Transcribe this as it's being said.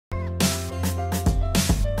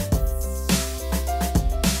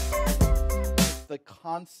the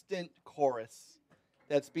constant chorus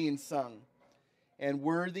that's being sung. And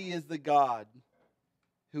worthy is the God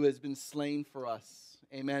who has been slain for us.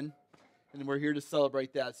 Amen. And we're here to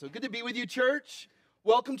celebrate that. So good to be with you, church.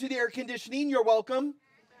 Welcome to the air conditioning. You're welcome.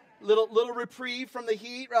 Little reprieve from the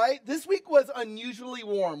heat, right? This week was unusually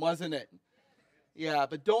warm, wasn't it? Yeah,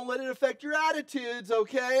 but don't let it affect your attitudes,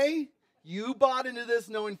 okay? You bought into this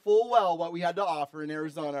knowing full well what we had to offer in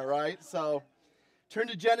Arizona, right? So turn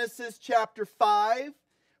to Genesis chapter 5.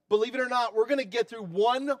 Believe it or not, we're going to get through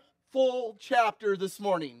one full chapter this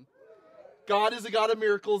morning. God is a God of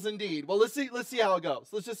miracles indeed. Well, let's see how it goes.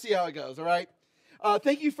 Let's just see how it goes, all right?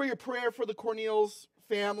 Thank you for your prayer for the Cornelius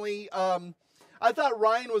family. I thought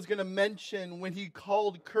Ryan was going to mention when he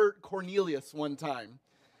called Kurt Cornelius one time.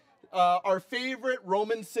 Our favorite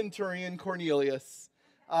Roman centurion, Cornelius.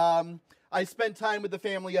 I spent time with the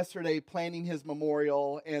family yesterday planning his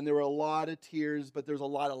memorial, and there were a lot of tears, but there's a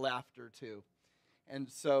lot of laughter too. And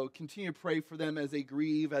so continue to pray for them as they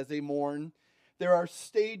grieve, as they mourn. There are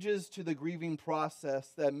stages to the grieving process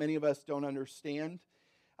that many of us don't understand,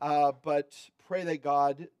 but pray that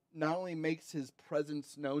God not only makes his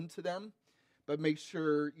presence known to them, but make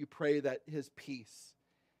sure you pray that his peace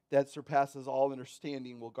that surpasses all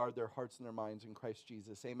understanding will guard their hearts and their minds in Christ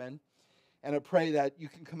Jesus. Amen. And I pray that you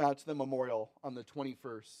can come out to the memorial on the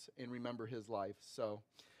 21st and remember his life. So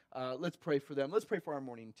let's pray for them. Let's pray for our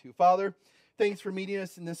morning too. Father, thanks for meeting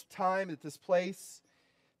us in this time, at this place.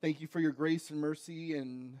 Thank you for your grace and mercy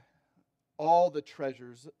and all the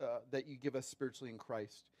treasures that you give us spiritually in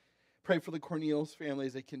Christ. Pray for the Cornelius family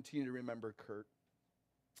as they continue to remember Kurt.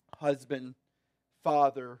 Husband,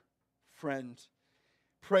 father, friend.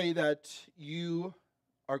 Pray that you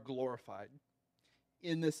are glorified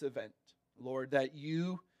in this event, Lord, that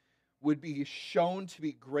you would be shown to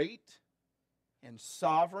be great and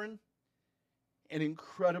sovereign and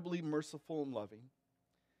incredibly merciful and loving.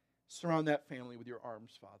 Surround that family with your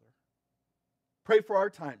arms, Father. Pray for our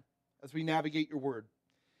time as we navigate your word.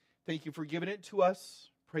 Thank you for giving it to us.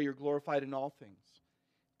 Pray you're glorified in all things.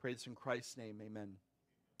 Pray this in Christ's name, amen.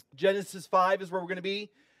 Genesis 5 is where we're going to be,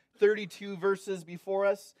 32 verses before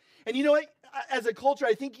us. And you know what? As a culture,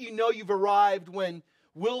 I think you know you've arrived when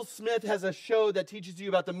Will Smith has a show that teaches you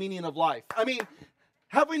about the meaning of life. I mean,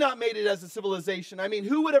 have we not made it as a civilization? I mean,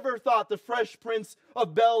 who would have ever thought the Fresh Prince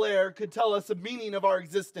of Bel-Air could tell us the meaning of our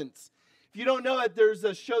existence? If you don't know it, there's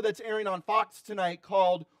a show that's airing on Fox tonight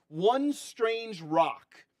called One Strange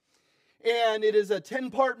Rock. And it is a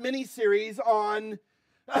 10-part miniseries on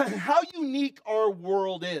how unique our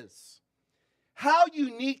world is. How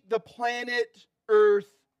unique the planet Earth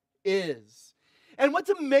is. And what's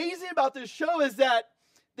amazing about this show is that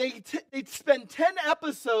they spend 10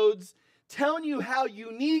 episodes telling you how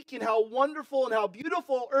unique and how wonderful and how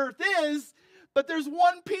beautiful Earth is, but there's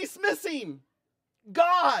one piece missing.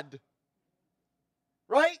 God.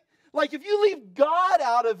 Right? Like if you leave God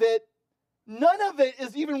out of it, none of it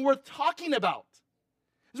is even worth talking about.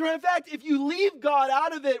 As a matter of fact, if you leave God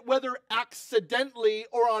out of it, whether accidentally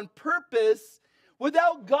or on purpose,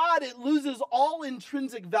 without God, it loses all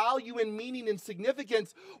intrinsic value and meaning and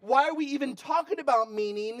significance. Why are we even talking about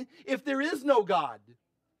meaning if there is no God?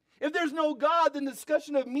 If there's no God, then the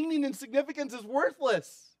discussion of meaning and significance is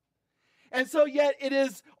worthless. And so yet it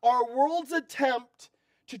is our world's attempt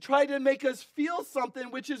to try to make us feel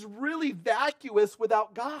something which is really vacuous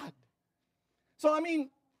without God. So, I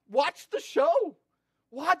mean, watch the show.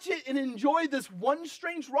 Watch it and enjoy this one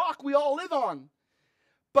strange rock we all live on.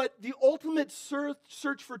 But the ultimate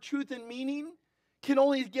search for truth and meaning can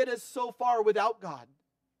only get us so far without God.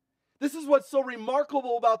 This is what's so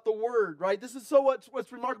remarkable about the Word, right? This is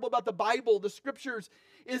what's remarkable about the Bible, the Scriptures,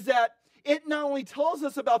 is that it not only tells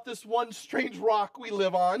us about this one strange rock we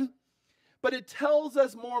live on, but it tells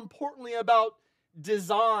us more importantly about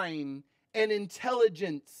design and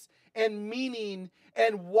intelligence and meaning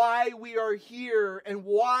and why we are here and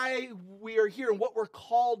what we're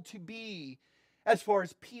called to be as far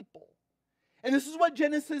as people. And this is what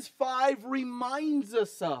Genesis 5 reminds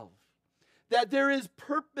us of. That there is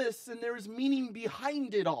purpose and there is meaning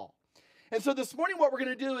behind it all. And so this morning what we're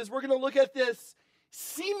going to do is we're going to look at this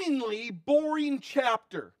seemingly boring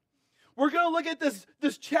chapter. We're going to look at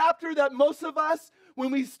this chapter that most of us,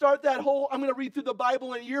 when we start that whole, I'm going to read through the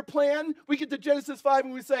Bible in a year plan, we get to Genesis 5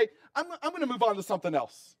 and we say, I'm going to move on to something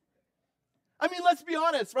else. I mean, let's be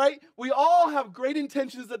honest, right? We all have great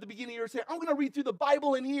intentions at the beginning of the year, saying, I'm going to read through the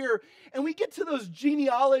Bible in a year. And we get to those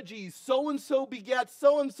genealogies, so-and-so begets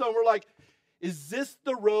so-and-so, and we're like, is this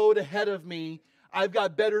the road ahead of me? I've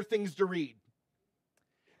got better things to read.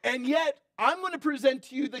 And yet, I'm going to present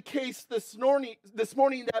to you the case this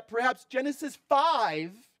morning that perhaps Genesis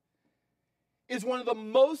 5 is one of the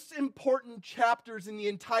most important chapters in the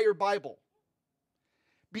entire Bible.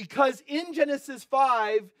 Because in Genesis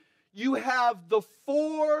 5, you have the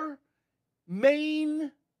 4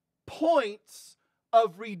 main points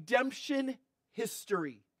of redemption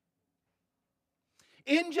history.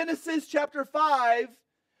 In Genesis chapter 5,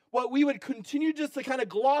 what we would continue just to kind of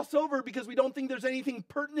gloss over because we don't think there's anything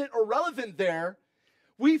pertinent or relevant there,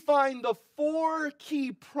 we find the 4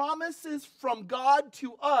 key promises from God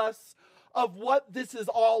to us of what this is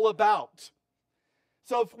all about.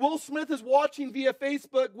 So if Will Smith is watching via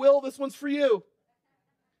Facebook, Will, this one's for you.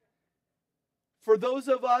 For those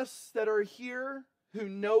of us that are here who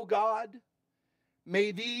know God,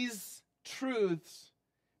 may these truths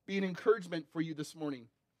be an encouragement for you this morning.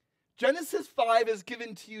 Genesis 5 is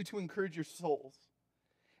given to you to encourage your souls.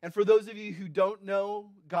 And for those of you who don't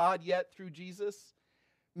know God yet through Jesus,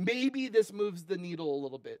 maybe this moves the needle a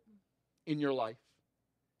little bit in your life.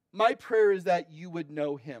 My prayer is that you would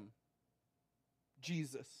know him,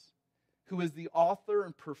 Jesus, who is the author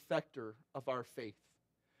and perfecter of our faith,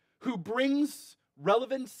 who brings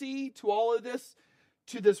relevancy to all of this,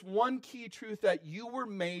 to this one key truth that you were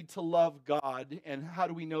made to love God. And how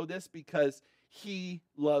do we know this? Because he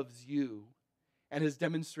loves you and has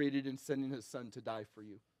demonstrated in sending his son to die for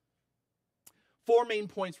you. 4 main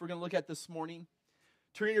points we're going to look at this morning.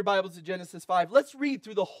 Turn your Bibles to Genesis 5. Let's read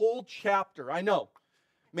through the whole chapter. I know.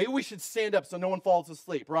 Maybe we should stand up so no one falls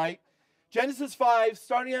asleep, right? Genesis 5,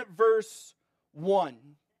 starting at verse 1.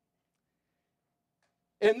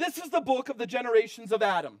 And this is the book of the generations of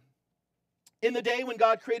Adam. In the day when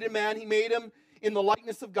God created man, he made him in the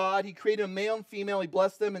likeness of God. He created a male and female. He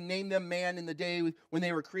blessed them and named them man in the day when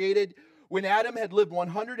they were created. When Adam had lived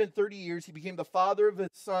 130 years, he became the father of his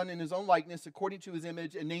son in his own likeness, according to his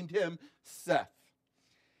image, and named him Seth.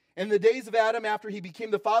 And the days of Adam after he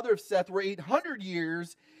became the father of Seth were 800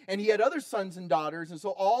 years, and he had other sons and daughters. And so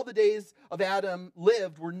all the days of Adam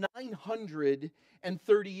lived were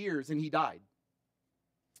 930 years, and he died.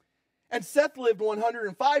 And Seth lived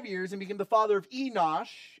 105 years and became the father of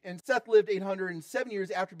Enosh. And Seth lived 807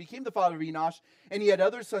 years after he became the father of Enosh, and he had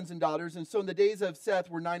other sons and daughters. And so the days of Seth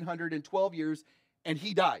were 912 years, and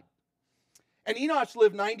he died. And Enosh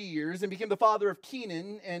lived 90 years and became the father of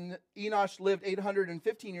Kenan. And Enosh lived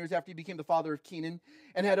 815 years after he became the father of Kenan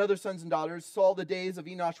and had other sons and daughters. So all the days of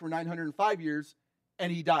Enosh were 905 years,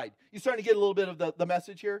 and he died. You starting to get a little bit of the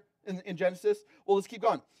message here in Genesis? Well, let's keep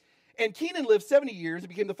going. And Kenan lived 70 years and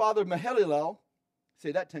became the father of Mahalalel.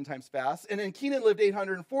 Say that 10 times fast. And then Kenan lived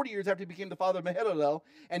 840 years after he became the father of Mahalalel,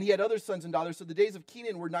 and he had other sons and daughters. So the days of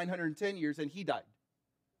Kenan were 910 years, and he died.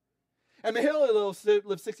 And Mahalalel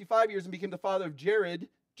lived 65 years and became the father of Jared.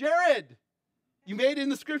 Jared! You made it in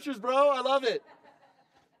the scriptures, bro. I love it.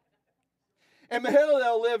 And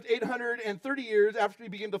Mahalalel lived 830 years after he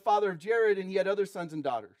became the father of Jared, and he had other sons and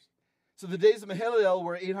daughters. So the days of Mahalalel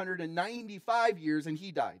were 895 years, and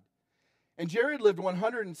he died. And Jared lived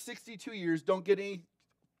 162 years. Don't get any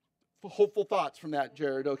hopeful thoughts from that,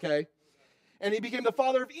 Jared, okay? And he became the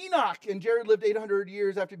father of Enoch. And Jared lived 800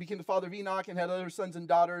 years after he became the father of Enoch and had other sons and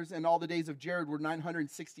daughters. And all the days of Jared were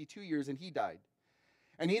 962 years, and he died.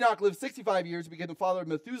 And Enoch lived 65 years and became the father of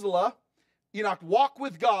Methuselah. Enoch walked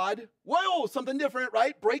with God. Whoa, something different,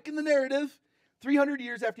 right? Breaking the narrative. 300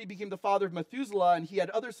 years after he became the father of Methuselah, and he had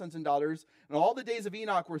other sons and daughters. And all the days of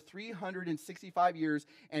Enoch were 365 years.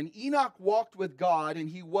 And Enoch walked with God, and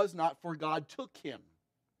he was not, for God took him.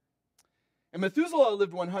 And Methuselah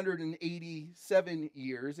lived 187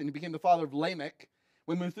 years, and he became the father of Lamech.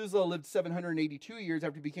 When Methuselah lived 782 years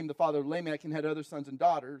after he became the father of Lamech and had other sons and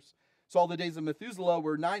daughters. So all the days of Methuselah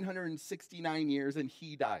were 969 years, and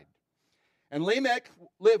he died. And Lamech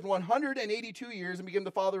lived 182 years and became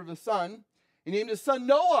the father of a son. He named his son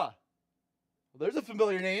Noah. Well, there's a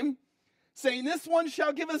familiar name. Saying, this one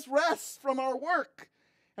shall give us rest from our work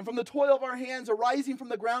and from the toil of our hands arising from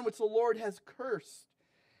the ground which the Lord has cursed.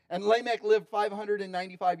 And Lamech lived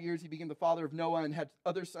 595 years. He became the father of Noah and had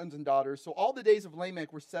other sons and daughters. So all the days of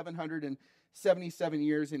Lamech were 777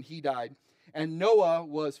 years, and he died. And Noah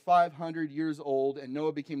was 500 years old, and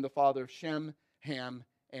Noah became the father of Shem, Ham,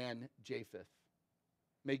 and Japheth.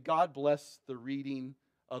 May God bless the reading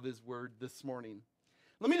of his word this morning.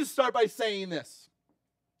 Let me just start by saying this.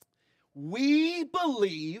 We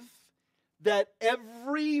believe that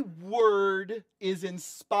every word is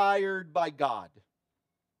inspired by God.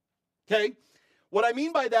 Okay? What I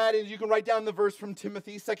mean by that is you can write down the verse from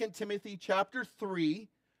Timothy, 2 Timothy chapter 3,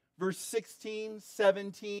 verse 16,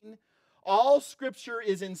 17. All scripture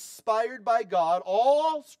is inspired by God.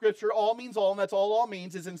 All scripture, all means all, and that's all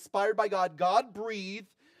means, is inspired by God. God breathed,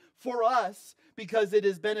 for us because it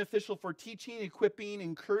is beneficial for teaching, equipping,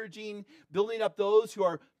 encouraging, building up those who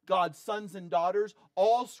are God's sons and daughters.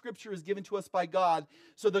 All Scripture is given to us by God.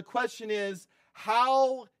 So the question is,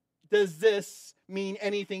 how does this mean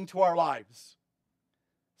anything to our lives?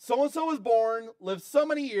 So-and-so was born, lived so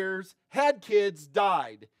many years, had kids,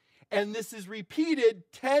 died. And this is repeated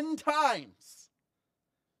 10 times.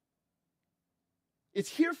 It's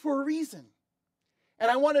here for a reason. And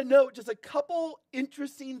I want to note just a couple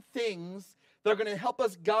interesting things that are going to help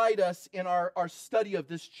us guide us in our study of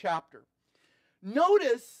this chapter.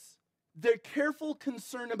 Notice their careful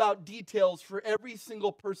concern about details for every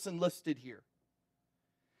single person listed here.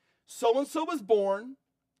 So-and-so was born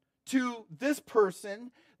to this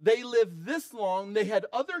person. They lived this long. They had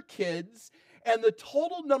other kids. And the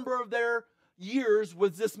total number of their years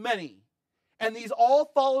was this many. And these all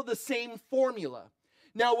follow the same formula.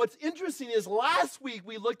 Now, what's interesting is last week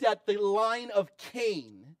we looked at the line of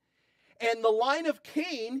Cain. And the line of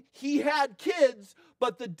Cain, he had kids,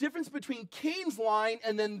 but the difference between Cain's line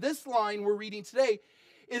and then this line we're reading today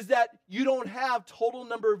is that you don't have total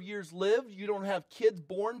number of years lived. You don't have kids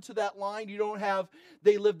born to that line. You don't have,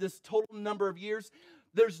 they lived this total number of years.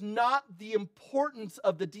 There's not the importance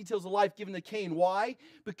of the details of life given to Cain. Why?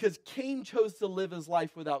 Because Cain chose to live his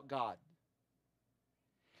life without God.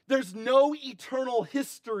 There's no eternal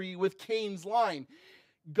history with Cain's line.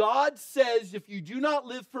 God says, if you do not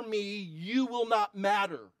live for me, you will not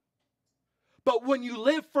matter. But when you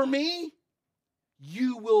live for me,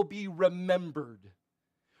 you will be remembered.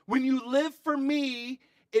 When you live for me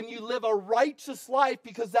and you live a righteous life,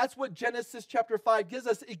 because that's what Genesis chapter 5 gives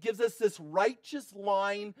us. It gives us this righteous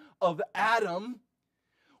line of Adam,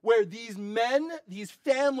 where these men, these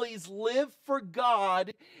families live for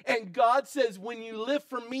God, and God says, when you live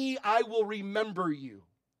for me, I will remember you.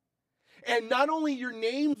 And not only your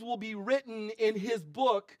names will be written in his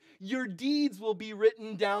book, your deeds will be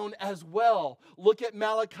written down as well. Look at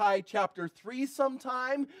Malachi chapter 3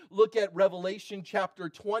 sometime. Look at Revelation chapter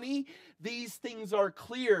 20. These things are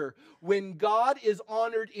clear. When God is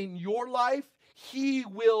honored in your life, he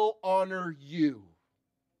will honor you.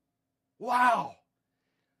 Wow.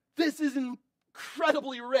 This is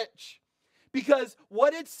incredibly rich, because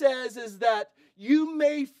what it says is that you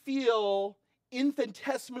may feel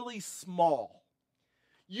infinitesimally small.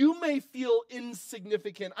 You may feel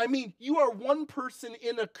insignificant. I mean, you are one person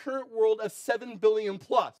in a current world of 7 billion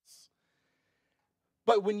plus.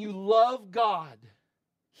 But when you love God,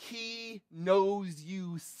 he knows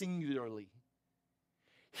you singularly.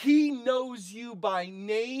 He knows you by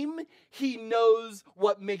name. He knows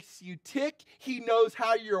what makes you tick. He knows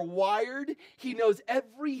how you're wired. He knows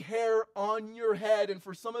every hair on your head. And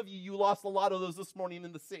for some of you, you lost a lot of those this morning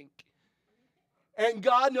in the sink. And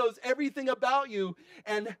God knows everything about you.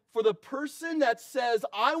 And for the person that says,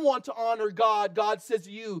 I want to honor God, God says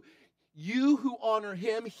to you, you who honor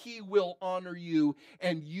him, he will honor you,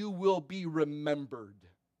 and you will be remembered.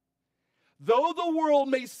 Though the world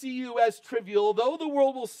may see you as trivial, though the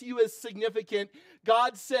world will see you as significant,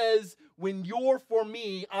 God says, when you're for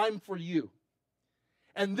me, I'm for you.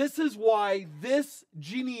 And this is why this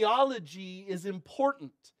genealogy is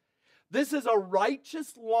important. This is a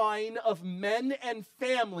righteous line of men and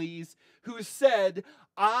families who said,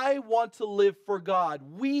 I want to live for God.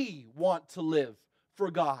 We want to live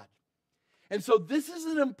for God. And so this is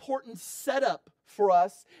an important setup for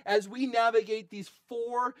us as we navigate these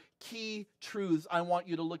 4 key truths I want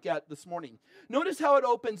you to look at this morning. Notice how it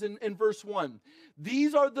opens in verse 1.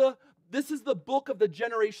 This is the book of the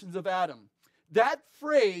generations of Adam. That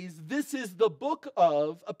phrase, this is the book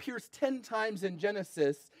of, appears 10 times in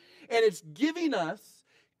Genesis, and it's giving us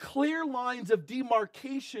clear lines of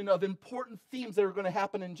demarcation of important themes that are going to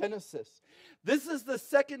happen in Genesis. This is the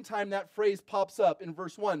second time that phrase pops up in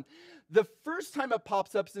verse 1. The first time it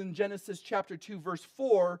pops up is in Genesis chapter 2, verse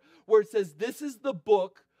 4, where it says, this is the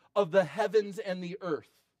book of the heavens and the earth.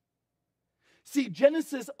 See,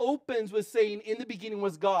 Genesis opens with saying, in the beginning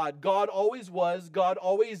was God. God always was, God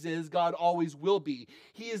always is, God always will be.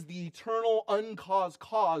 He is the eternal, uncaused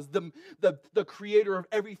cause, the creator of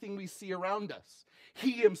everything we see around us.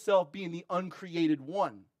 He himself being the uncreated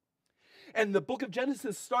one. And the book of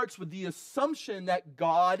Genesis starts with the assumption that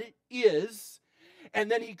God is, and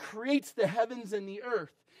then he creates the heavens and the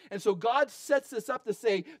earth. And so God sets this up to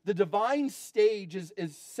say the divine stage is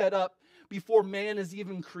set up before man is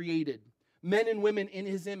even created. Men and women in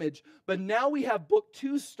his image. But now we have book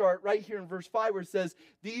 2 start right here in verse 5 where it says,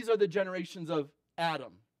 these are the generations of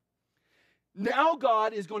Adam. Now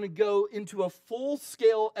God is going to go into a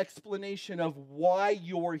full-scale explanation of why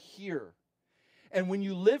you're here. And when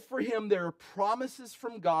you live for him, there are promises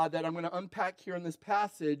from God that I'm going to unpack here in this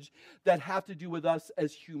passage that have to do with us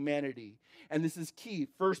as humanity. And this is key.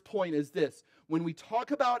 First point is this. When we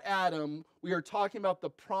talk about Adam, we are talking about the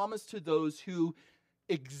promise to those who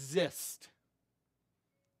exist.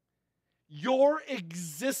 Your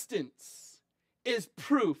existence is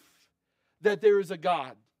proof that there is a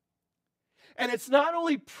God. And it's not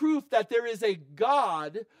only proof that there is a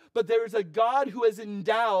God, but there is a God who has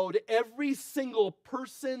endowed every single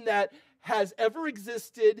person that has ever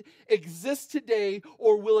existed, exists today,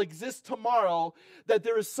 or will exist tomorrow, that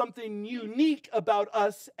there is something unique about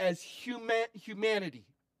us as humanity.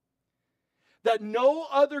 That no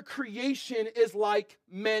other creation is like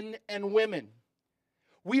men and women.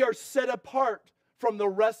 We are set apart from the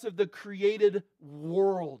rest of the created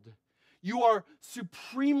world. You are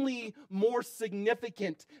supremely more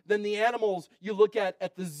significant than the animals you look at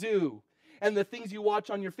the zoo and the things you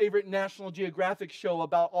watch on your favorite National Geographic show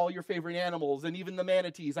about all your favorite animals and even the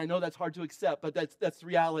manatees. I know that's hard to accept, but that's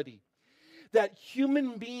reality. That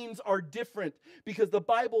human beings are different because the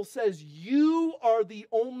Bible says you are the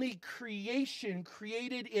only creation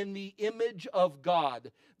created in the image of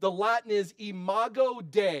God. The Latin is imago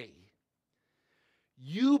Dei.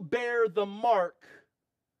 You bear the mark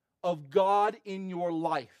of God in your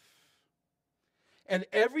life. And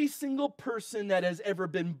every single person that has ever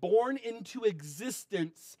been born into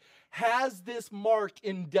existence has this mark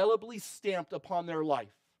indelibly stamped upon their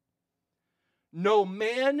life. No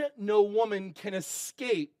man, no woman can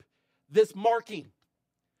escape this marking.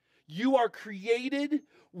 You are created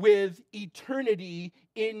with eternity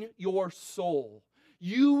in your soul.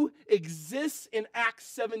 You exist in Acts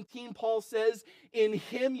 17, Paul says, in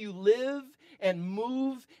him you live and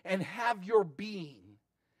move and have your being.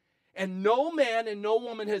 And no man and no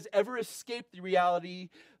woman has ever escaped the reality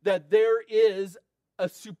that there is a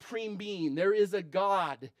supreme being, there is a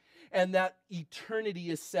God, and that eternity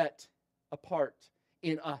is set apart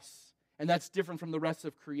in us. And that's different from the rest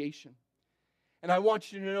of creation. And I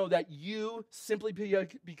want you to know that you, simply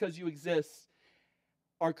because you exist,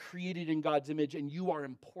 are created in God's image and you are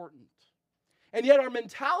important. And yet our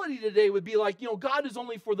mentality today would be like, God is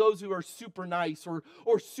only for those who are super nice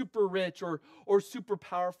or super rich or super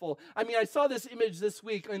powerful. I mean, I saw this image this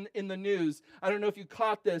week in the news. I don't know if you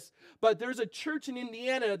caught this, but there's a church in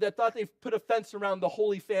Indiana that thought they've put a fence around the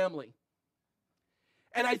Holy Family.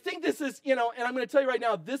 And I think this is, and I'm going to tell you right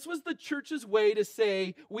now, this was the church's way to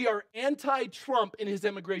say we are anti-Trump in his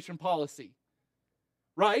immigration policy,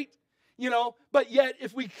 right? But yet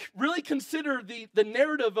if we really consider the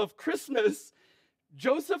narrative of Christmas,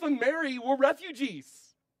 Joseph and Mary were refugees.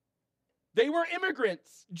 They were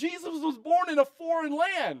immigrants. Jesus was born in a foreign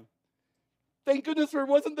land. Thank goodness there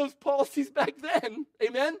wasn't those policies back then.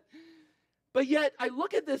 Amen? But yet, I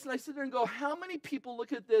look at this and I sit there and go, how many people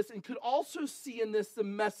look at this and could also see in this the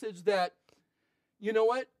message that, you know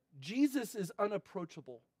what? Jesus is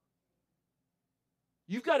unapproachable.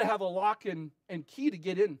 You've got to have a lock and key to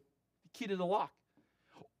get in, the key to the lock.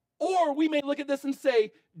 Or we may look at this and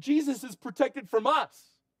say, Jesus is protected from us.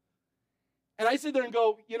 And I sit there and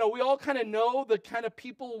go, we all kind of know the kind of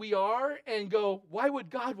people we are and go, why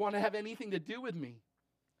would God want to have anything to do with me?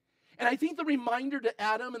 And I think the reminder to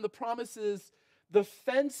Adam and the promise is the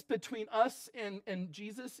fence between us and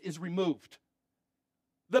Jesus is removed.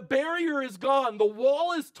 The barrier is gone. The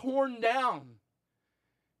wall is torn down.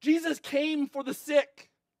 Jesus came for the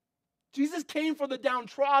sick. Jesus came for the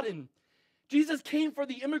downtrodden. Jesus came for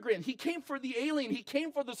the immigrant. He came for the alien. He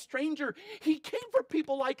came for the stranger. He came for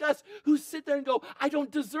people like us who sit there and go, I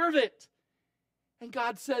don't deserve it. And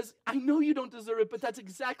God says, I know you don't deserve it, but that's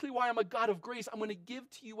exactly why I'm a God of grace. I'm going to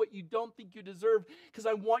give to you what you don't think you deserve because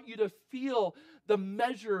I want you to feel the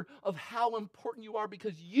measure of how important you are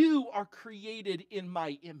because you are created in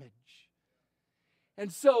my image.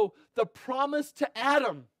 And so the promise to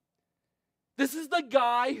Adam, this is the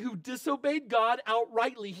guy who disobeyed God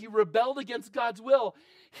outrightly. He rebelled against God's will.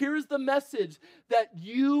 Here's the message that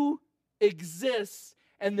you exist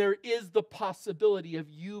and there is the possibility of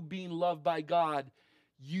you being loved by God.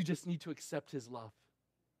 You just need to accept his love.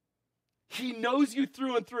 He knows you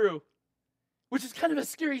through and through, which is kind of a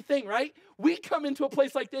scary thing, right? We come into a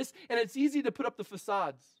place like this and it's easy to put up the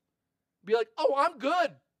facades. Be like, oh, I'm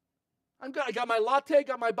good. I'm good. I got my latte,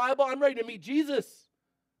 got my Bible. I'm ready to meet Jesus,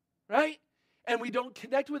 right? And we don't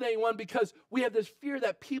connect with anyone because we have this fear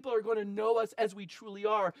that people are going to know us as we truly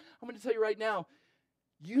are. I'm going to tell you right now,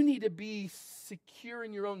 you need to be secure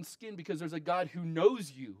in your own skin because there's a God who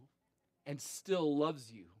knows you and still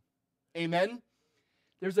loves you. Amen?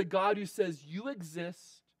 There's a God who says, you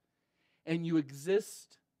exist and you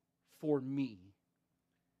exist for me.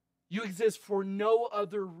 You exist for no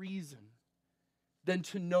other reason than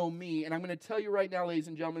to know me. And I'm going to tell you right now, ladies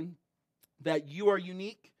and gentlemen, that you are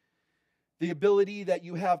unique. The ability that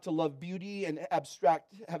you have to love beauty and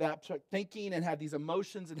have abstract thinking and have these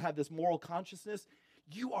emotions and have this moral consciousness,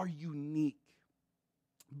 you are unique.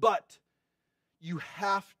 But you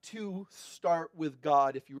have to start with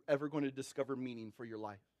God if you're ever going to discover meaning for your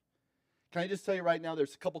life. Can I just tell you right now,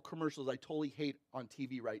 there's a couple commercials I totally hate on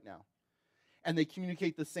TV right now. And they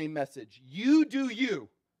communicate the same message. You do you.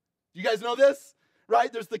 You guys know this?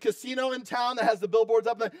 Right? There's the casino in town that has the billboards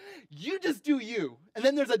up there. You just do you. And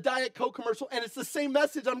then there's a Diet Coke commercial, and it's the same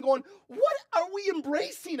message. I'm going, what are we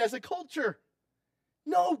embracing as a culture?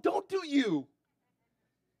 No, don't do you.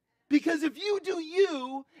 Because if you do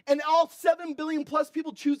you, and all 7 billion plus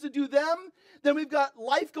people choose to do them, then we've got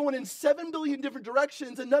life going in 7 billion different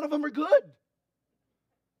directions, and none of them are good.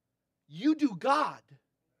 You do God.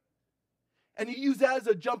 And you use that as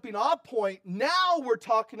a jumping off point. Now we're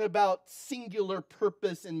talking about singular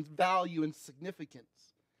purpose and value and significance.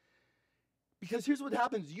 Because here's what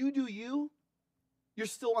happens. You do you, you're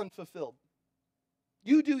still unfulfilled.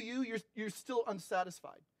 You do you, you're still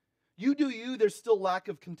unsatisfied. You do you, there's still lack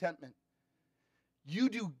of contentment. You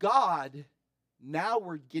do God, now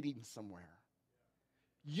we're getting somewhere.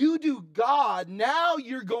 You do God, now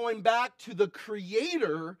you're going back to the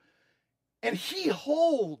Creator, and He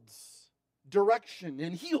holds direction,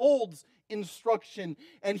 and He holds instruction,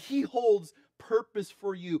 and He holds purpose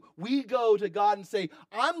for you. We go to God and say,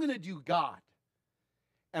 I'm going to do God,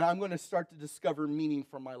 and I'm going to start to discover meaning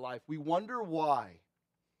for my life. We wonder why.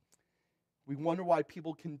 We wonder why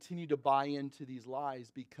people continue to buy into these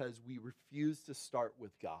lies, because we refuse to start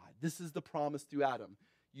with God. This is the promise through Adam.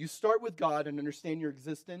 You start with God and understand your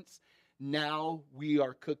existence. Now we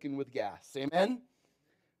are cooking with gas. Amen?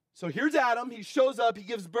 So here's Adam. He shows up. He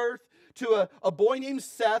gives birth to a boy named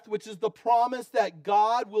Seth, which is the promise that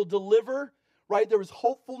God will deliver, right? There was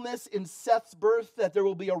hopefulness in Seth's birth that there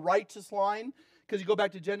will be a righteous line. Because you go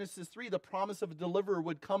back to Genesis 3, the promise of a deliverer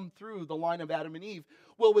would come through the line of Adam and Eve.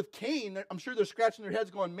 Well, with Cain, I'm sure they're scratching their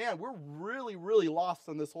heads going, man, we're really, really lost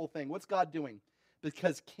on this whole thing. What's God doing?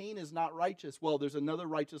 Because Cain is not righteous. Well, there's another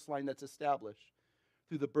righteous line that's established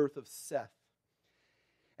through the birth of Seth.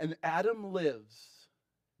 And Adam lives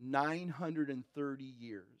 930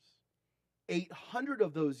 years. 800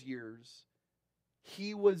 of those years,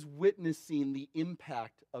 he was witnessing the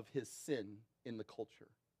impact of his sin in the culture.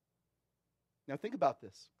 Now think about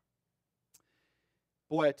this.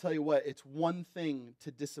 Boy, I tell you what, it's one thing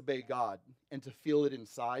to disobey God and to feel it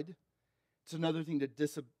inside. It's another thing to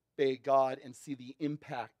disobey God and see the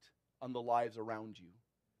impact on the lives around you.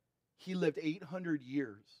 He lived 800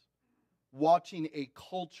 years watching a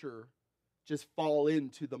culture just fall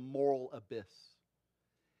into the moral abyss.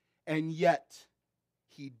 And yet,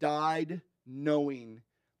 he died knowing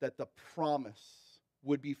that the promise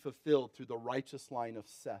would be fulfilled through the righteous line of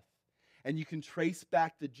Seth. And you can trace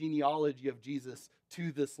back the genealogy of Jesus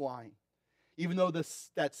to this line. Even though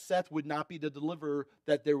that Seth would not be the deliverer,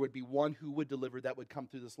 that there would be one who would deliver that would come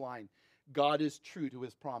through this line. God is true to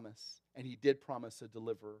his promise, and he did promise a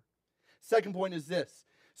deliverer. Second point is this.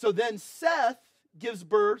 So then Seth gives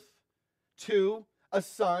birth to a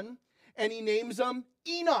son, and he names him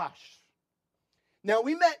Enosh. Now,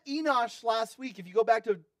 we met Enosh last week. If you go back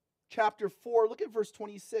to chapter 4, look at verse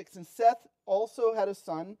 26. And Seth also had a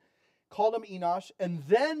son, called him Enosh, and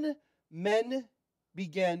then men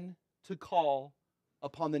began to call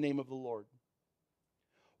upon the name of the Lord.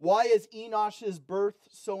 Why is Enosh's birth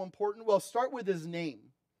so important? Well, start with his name.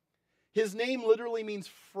 His name literally means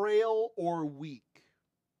frail or weak.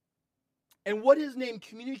 And what his name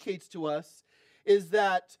communicates to us is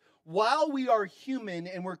that while we are human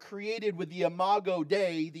and we're created with the imago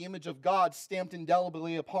Dei, the image of God stamped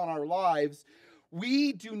indelibly upon our lives,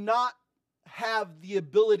 we do not have the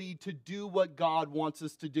ability to do what God wants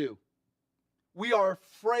us to do. We are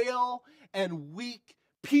frail and weak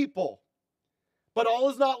people. But all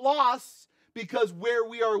is not lost, because where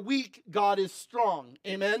we are weak, God is strong.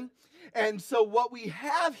 Amen? And so what we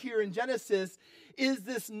have here in Genesis is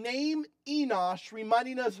this name Enosh,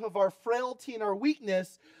 reminding us of our frailty and our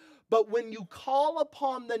weakness. But when you call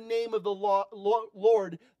upon the name of the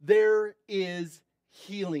Lord, there is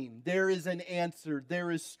healing. There is an answer. There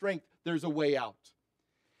is strength. There's a way out.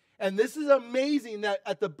 And this is amazing that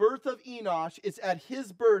at the birth of Enosh, it's at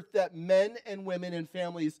his birth that men and women and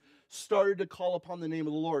families started to call upon the name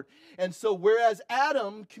of the Lord. And so whereas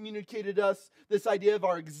Adam communicated us this idea of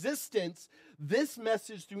our existence, this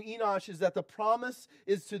message through Enosh is that the promise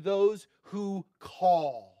is to those who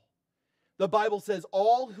call. The Bible says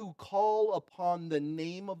all who call upon the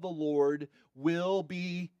name of the Lord will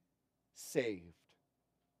be saved.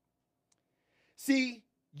 See,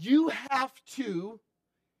 you have to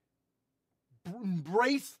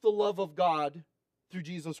embrace the love of God through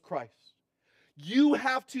Jesus Christ. You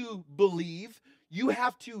have to believe, you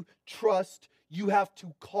have to trust, you have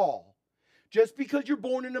to call. Just because you're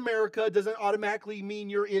born in America doesn't automatically mean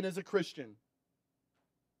you're in as a Christian.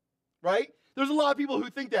 Right? There's a lot of people who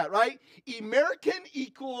think that, right? American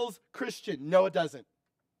equals Christian. No, it doesn't.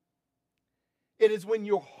 It is when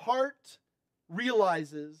your heart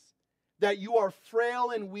realizes that you are frail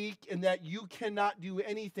and weak and that you cannot do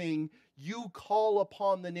anything, you call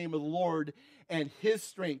upon the name of the Lord, and His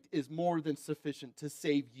strength is more than sufficient to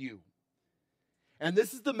save you. And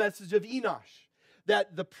this is the message of Enosh,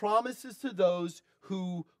 that the promise is to those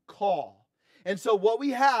who call. And so what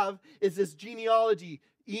we have is this genealogy.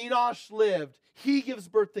 Enosh lived. He gives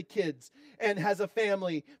birth to kids and has a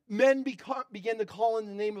family. Men begin to call in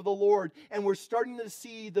the name of the Lord, and we're starting to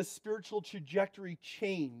see the spiritual trajectory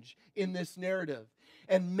change in this narrative.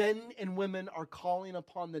 And men and women are calling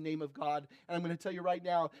upon the name of God. And I'm going to tell you right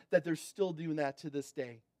now that they're still doing that to this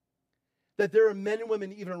day. That there are men and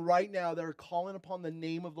women even right now that are calling upon the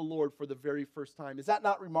name of the Lord for the very first time. Is that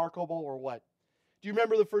not remarkable or what? Do you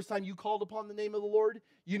remember the first time you called upon the name of the Lord?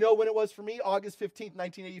 You know when it was for me? August 15th,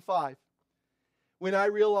 1985. When I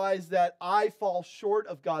realized that I fall short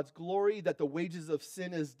of God's glory, that the wages of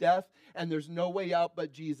sin is death, and there's no way out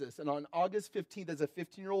but Jesus. And on August 15th, as a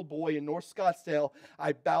 15-year-old boy in North Scottsdale,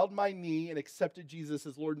 I bowed my knee and accepted Jesus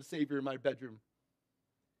as Lord and Savior in my bedroom.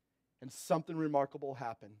 And something remarkable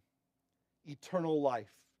happened. Eternal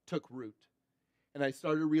life took root. And I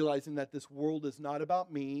started realizing that this world is not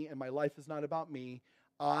about me and my life is not about me.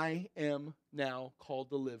 I am now called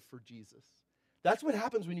to live for Jesus. That's what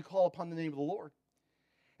happens when you call upon the name of the Lord.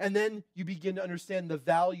 And then you begin to understand the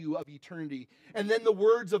value of eternity. And then the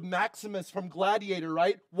words of Maximus from Gladiator,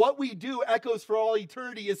 right? What we do echoes for all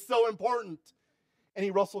eternity is so important. Any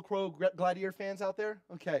Russell Crowe Gladiator fans out there?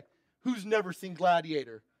 Okay. Who's never seen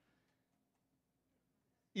Gladiator?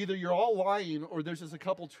 Either you're all lying or there's just a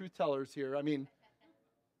couple truth tellers here. I mean,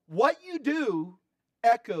 what you do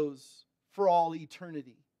echoes for all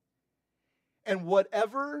eternity. And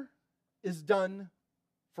whatever is done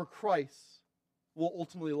for Christ will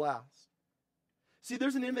ultimately last. See,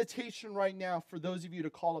 there's an invitation right now for those of you to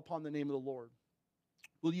call upon the name of the Lord.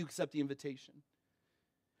 Will you accept the invitation?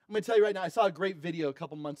 I'm going to tell you right now, I saw a great video a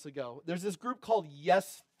couple months ago. There's this group called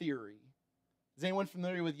Yes Theory. Is anyone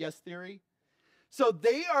familiar with Yes Theory? So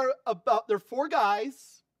they're four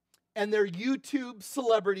guys, and they're YouTube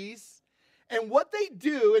celebrities. And what they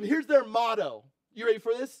do, and here's their motto. You ready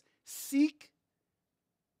for this? Seek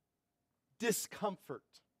discomfort.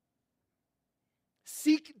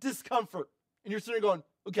 Seek discomfort. And you're sitting there going,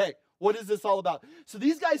 okay, what is this all about? So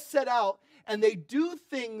these guys set out, and they do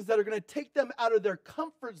things that are going to take them out of their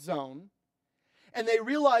comfort zone. And they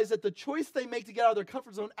realize that the choice they make to get out of their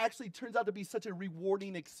comfort zone actually turns out to be such a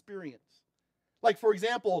rewarding experience. Like, for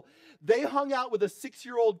example, they hung out with a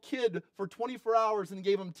 6-year-old kid for 24 hours and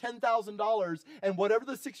gave him $10,000, and whatever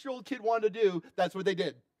the 6-year-old kid wanted to do, that's what they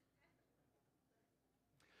did.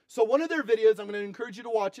 So one of their videos, I'm going to encourage you to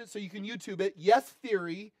watch it so you can YouTube it, Yes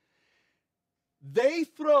Theory. They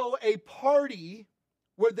throw a party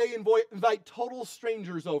where they invite total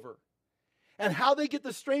strangers over. And how they get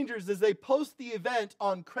the strangers is they post the event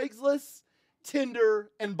on Craigslist, Tinder,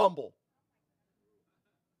 and Bumble.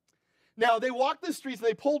 Now, they walked the streets and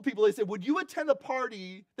they polled people. They said, would you attend a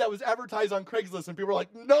party that was advertised on Craigslist? And people were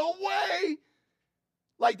like, no way.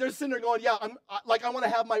 Like, they're sitting there going, yeah, I want to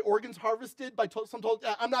have my organs harvested by some total.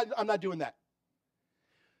 I'm not doing that.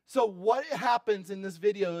 So what happens in this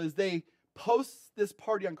video is they post this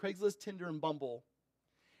party on Craigslist, Tinder, and Bumble.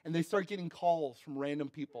 And they start getting calls from random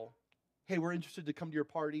people. Hey, we're interested to come to your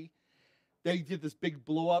party. They get this big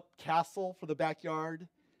blow-up castle for the backyard.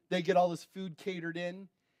 They get all this food catered in.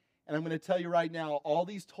 And I'm going to tell you right now, all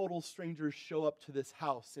these total strangers show up to this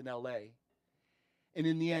house in LA. And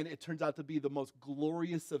in the end, it turns out to be the most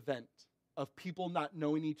glorious event of people not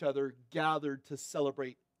knowing each other gathered to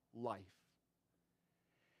celebrate life.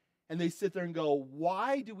 And they sit there and go,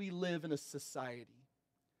 why do we live in a society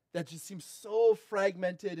that just seems so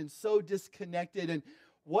fragmented and so disconnected? And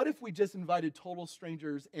what if we just invited total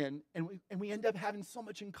strangers and we end up having so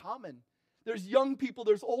much in common? There's young people,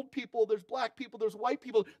 there's old people, there's black people, there's white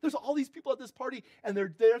people. There's all these people at this party, and they're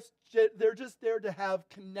just there to have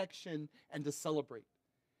connection and to celebrate.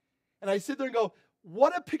 And I sit there and go,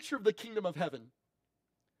 what a picture of the kingdom of heaven.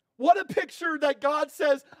 What a picture that God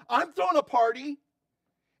says, I'm throwing a party,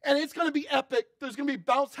 and it's going to be epic. There's going to be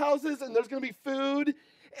bounce houses, and there's going to be food,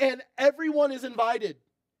 and everyone is invited.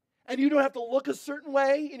 And you don't have to look a certain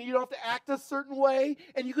way, and you don't have to act a certain way,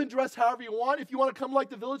 and you can dress however you want. If you want to come like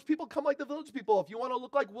the village people, come like the village people. If you want to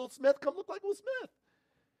look like Will Smith, come look like Will Smith.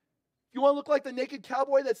 If you want to look like the naked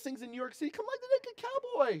cowboy that sings in New York City, come like the naked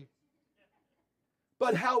cowboy.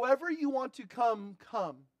 But however you want to come,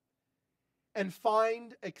 come. And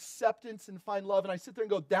find acceptance and find love. And I sit there and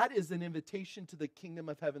go, that is an invitation to the kingdom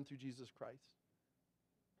of heaven through Jesus Christ.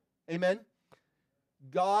 Amen?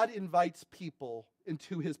 God invites people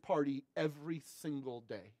into his party every single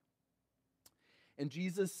day. And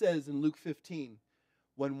Jesus says in Luke 15,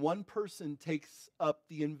 when one person takes up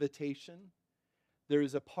the invitation, there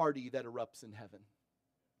is a party that erupts in heaven.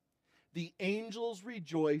 The angels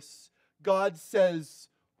rejoice. God says,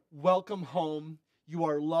 welcome home. You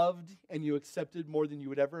are loved and you accepted more than you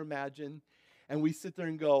would ever imagine. And we sit there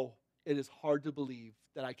and go, it is hard to believe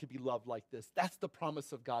that I could be loved like this. That's the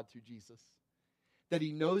promise of God through Jesus. That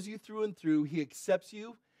he knows you through and through. He accepts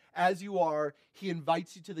you as you are. He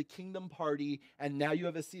invites you to the kingdom party. And now you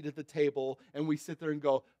have a seat at the table. And we sit there and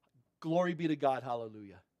go, glory be to God.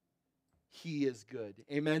 Hallelujah. He is good.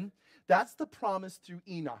 Amen. That's the promise through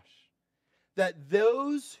Enosh. That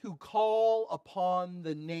those who call upon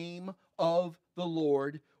the name of the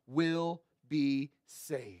Lord will be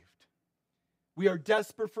saved. We are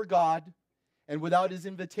desperate for God, and without his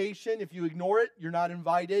invitation, if you ignore it, you're not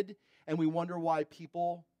invited, and we wonder why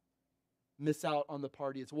people miss out on the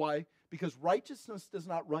party. It's why? Because righteousness does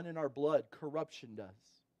not run in our blood, corruption does.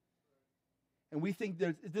 And we think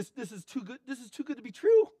this is too good. This is too good to be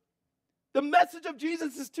true. The message of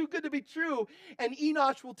Jesus is too good to be true, and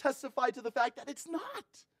Enosh will testify to the fact that it's not.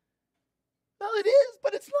 Well, it is,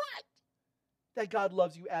 but it's not. That God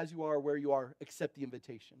loves you as you are, where you are. Accept the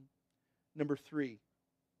invitation. Number 3,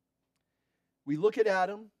 we look at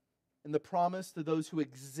Adam and the promise to those who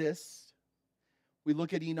exist. We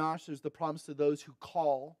look at Enosh, there's the promise to those who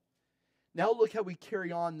call. Now look how we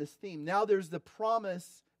carry on this theme. Now there's the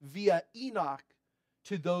promise via Enoch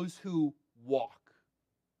to those who walk.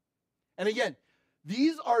 And again,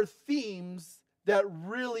 these are themes that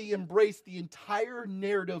really embrace the entire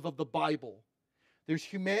narrative of the Bible. There's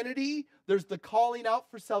humanity, there's the calling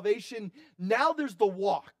out for salvation, now there's the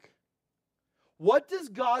walk. What does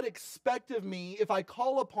God expect of me if I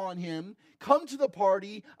call upon him, come to the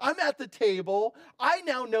party, I'm at the table, I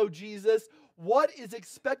now know Jesus? What is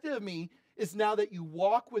expected of me is now that you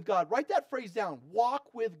walk with God. Write that phrase down, walk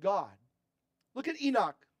with God. Look at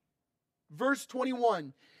Enoch, verse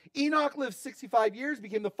 21. Enoch lived 65 years,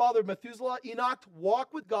 became the father of Methuselah. Enoch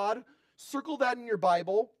walked with God. Circle that in your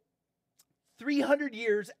Bible. 300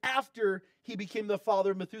 years after he became the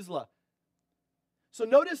father of Methuselah. So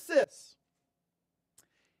notice this.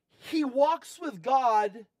 He walks with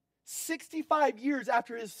God 65 years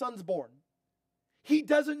after his son's born. He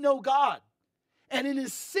doesn't know God. And in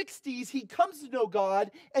his 60s, he comes to know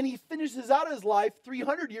God, and he finishes out his life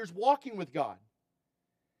 300 years walking with God.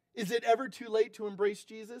 Is it ever too late to embrace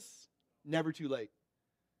Jesus? Never too late.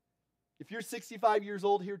 If you're 65 years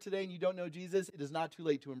old here today and you don't know Jesus, it is not too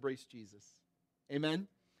late to embrace Jesus. Amen?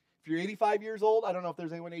 If you're 85 years old, I don't know if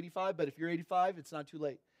there's anyone 85, but if you're 85, it's not too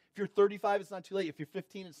late. If you're 35, it's not too late. If you're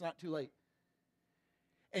 15, it's not too late.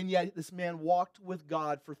 And yet this man walked with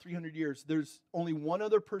God for 300 years. There's only one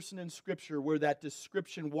other person in Scripture where that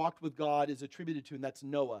description, walked with God, is attributed to, and that's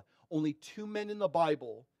Noah. Only 2 men in the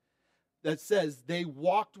Bible that says they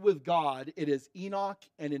walked with God. It is Enoch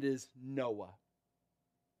and it is Noah.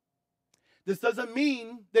 This doesn't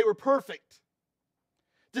mean they were perfect.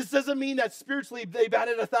 This doesn't mean that spiritually they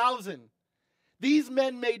batted 1,000. These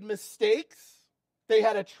men made mistakes. They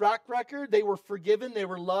had a track record. They were forgiven. They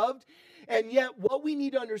were loved. And yet what we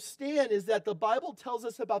need to understand is that the Bible tells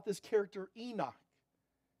us about this character Enoch.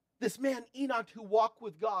 This man Enoch who walked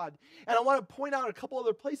with God. And I want to point out a couple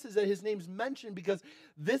other places that his name's mentioned because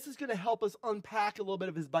this is going to help us unpack a little bit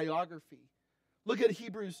of his biography. Look at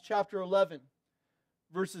Hebrews chapter 11,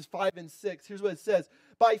 verses 5 and 6. Here's what it says.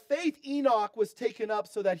 By faith Enoch was taken up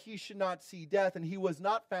so that he should not see death, and he was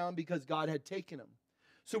not found because God had taken him.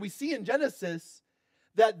 So we see in Genesis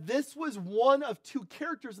that this was one of 2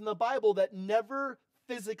 characters in the Bible that never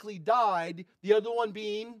physically died, the other one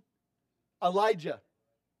being Elijah.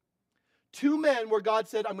 2 men where God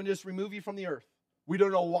said, I'm going to just remove you from the earth. We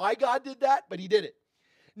don't know why God did that, but he did it.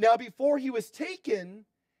 Now, before he was taken,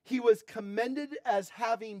 he was commended as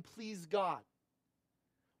having pleased God.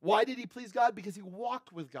 Why did he please God? Because he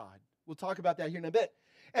walked with God. We'll talk about that here in a bit.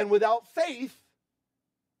 And without faith,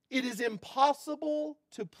 it is impossible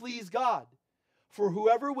to please God. For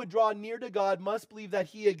whoever would draw near to God must believe that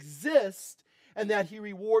he exists and that he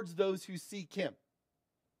rewards those who seek him.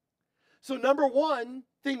 So number one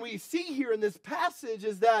thing we see here in this passage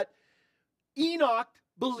is that Enoch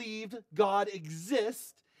believed God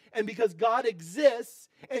exists, and because God exists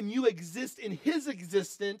and you exist in his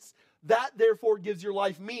existence, that therefore gives your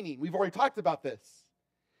life meaning. We've already talked about this.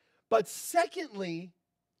 But secondly,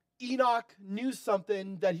 Enoch knew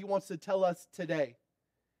something that he wants to tell us today.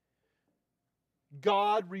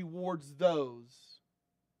 God rewards those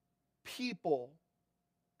people,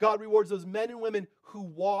 God rewards those men and women who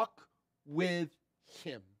walk with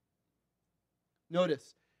him.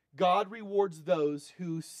 Notice, God rewards those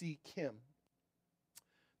who seek him.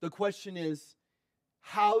 The question is,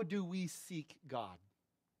 how do we seek God?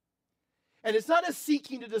 And it's not a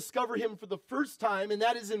seeking to discover him for the first time, and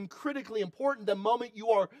that is critically important. The moment you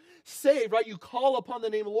are saved, right? You call upon the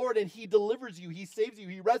name of the Lord and he delivers you, he saves you,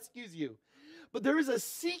 he rescues you. But there is a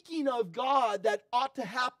seeking of God that ought to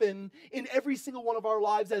happen in every single one of our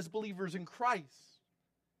lives as believers in Christ.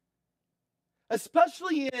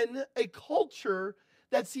 Especially in a culture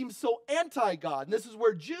that seems so anti-God. And this is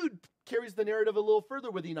where Jude carries the narrative a little further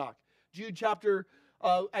with Enoch. Jude chapter,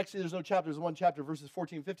 actually there's no chapter, there's one chapter, verses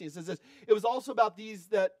 14 and 15. It says this, it was also about these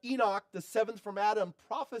that Enoch, the seventh from Adam,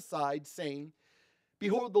 prophesied, saying,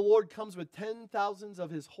 behold, the Lord comes with 10,000s of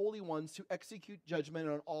his holy ones to execute judgment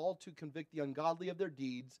on all, to convict the ungodly of their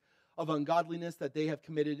deeds, of ungodliness that they have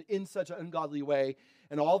committed in such an ungodly way,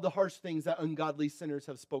 and all the harsh things that ungodly sinners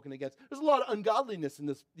have spoken against. There's a lot of ungodliness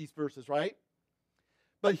in these verses, right?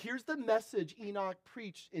 But here's the message Enoch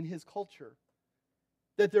preached in his culture,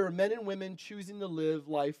 that there are men and women choosing to live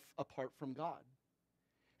life apart from God.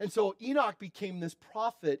 And so Enoch became this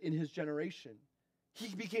prophet in his generation.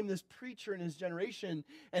 He became this preacher in his generation,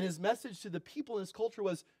 and his message to the people in his culture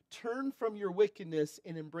was, turn from your wickedness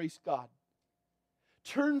and embrace God.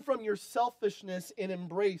 Turn from your selfishness and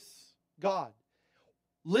embrace God.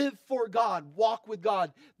 Live for God. Walk with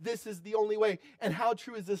God. This is the only way. And how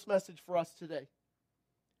true is this message for us today?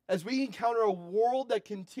 As we encounter a world that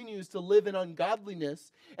continues to live in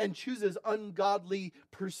ungodliness and chooses ungodly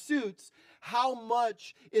pursuits, how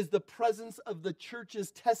much is the presence of the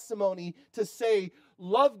church's testimony to say,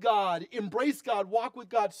 love God, embrace God, walk with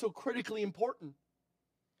God, so critically important?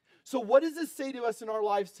 So what does this say to us in our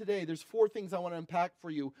lives today? There's 4 things I want to unpack for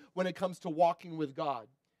you when it comes to walking with God.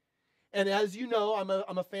 And as you know,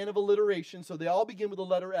 I'm a fan of alliteration, so they all begin with the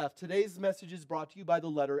letter F. Today's message is brought to you by the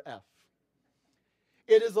letter F.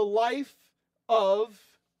 It is a life of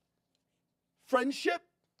friendship.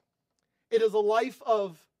 It is a life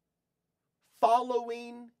of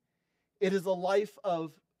following. It is a life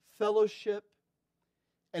of fellowship.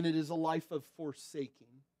 And it is a life of forsaking.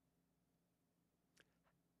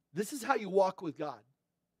 This is how you walk with God.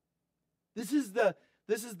 This is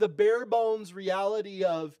the bare bones reality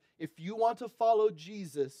of, if you want to follow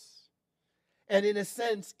Jesus and in a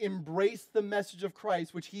sense embrace the message of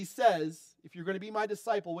Christ, which he says, if you're going to be my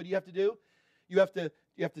disciple, what do you have to do? You have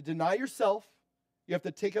to deny yourself, you have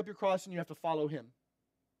to take up your cross, and you have to follow him.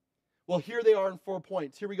 Well, here they are in 4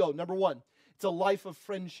 points. Here we go. Number 1, it's a life of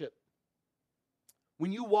friendship.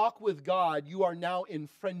 When you walk with God, you are now in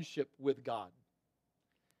friendship with God.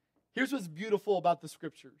 Here's what's beautiful about the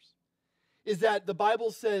scriptures, is that the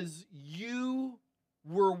Bible says you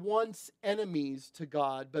were once enemies to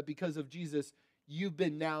God, but because of Jesus, you've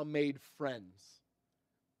been now made friends.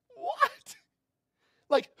 What?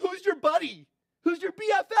 Like, who's your buddy? Who's your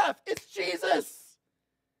BFF? It's Jesus.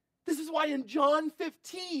 This is why in John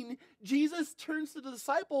 15, Jesus turns to the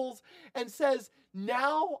disciples and says,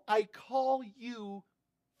 now I call you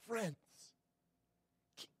friends.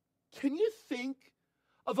 Can you think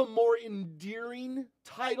of a more endearing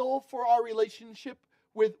title for our relationship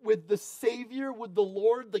with the Savior, with the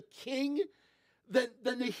Lord, the King, than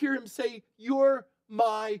to hear him say, you're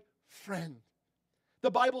my friend?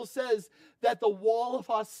 The Bible says that the wall of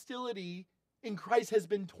hostility in Christ has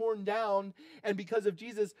been torn down, and because of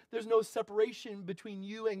Jesus, there's no separation between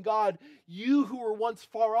you and God. You who were once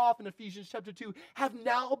far off in Ephesians chapter 2 have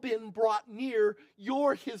now been brought near.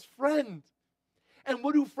 You're his friend. And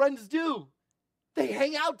what do friends do? They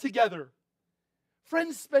hang out together.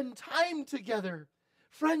 Friends spend time together.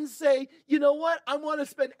 Friends say, you know what? I want to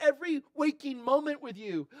spend every waking moment with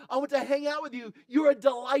you. I want to hang out with you. You're a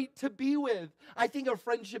delight to be with. I think of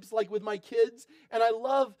friendships like with my kids, and I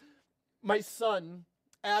love my son,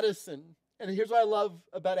 Addison. And here's what I love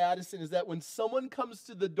about Addison is that when someone comes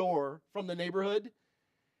to the door from the neighborhood,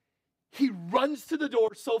 he runs to the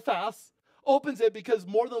door so fast, opens it because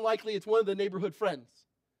more than likely it's one of the neighborhood friends.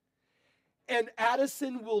 And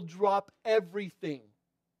Addison will drop everything,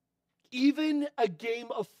 even a game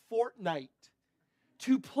of Fortnite,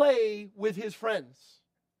 to play with his friends.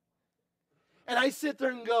 And I sit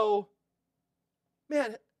there and go,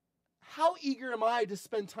 man, how eager am I to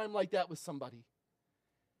spend time like that with somebody?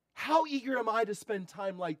 How eager am I to spend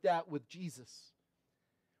time like that with Jesus?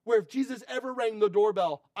 Where if Jesus ever rang the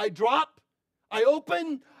doorbell, I drop, I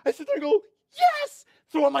open, I sit there and go, yes!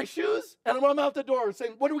 Throw on my shoes, and I'm out the door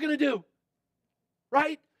saying, what are we going to do?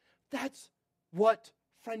 Right? That's what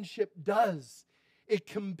friendship does. It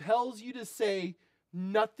compels you to say,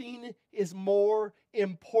 nothing is more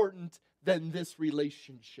important than this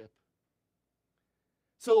relationship.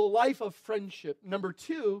 So a life of friendship. Number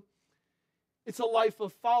two, it's a life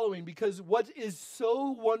of following, because what is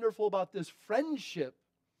so wonderful about this friendship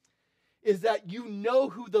is that you know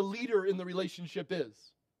who the leader in the relationship is.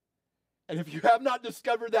 And if you have not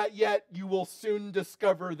discovered that yet, you will soon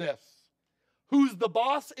discover this. Who's the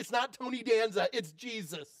boss? It's not Tony Danza, it's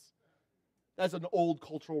Jesus. That's an old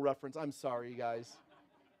cultural reference. I'm sorry, guys.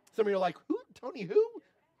 Some of you are like, who? Tony who?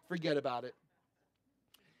 Forget about it.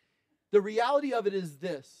 The reality of it is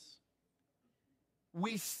this.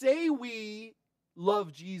 We say we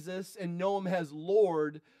love Jesus and know him as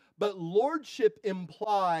Lord, but lordship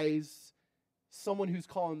implies someone who's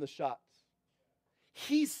calling the shots.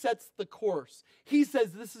 He sets the course. He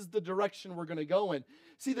says this is the direction we're going to go in.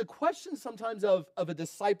 See, the question sometimes of a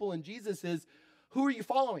disciple in Jesus is, who are you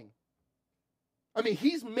following? I mean,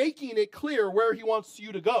 he's making it clear where he wants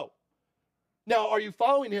you to go. Now, are you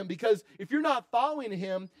following him? Because if you're not following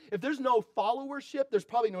him, if there's no followership, there's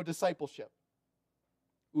probably no discipleship.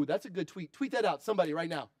 Ooh, that's a good tweet. Tweet that out, somebody right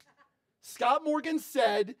now. Scott Morgan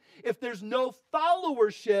said, if there's no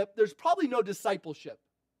followership, there's probably no discipleship.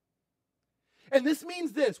 And this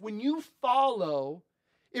means this, when you follow,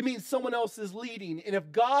 it means someone else is leading. And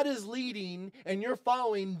if God is leading and you're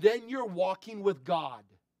following, then you're walking with God.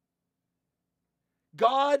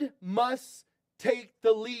 God must take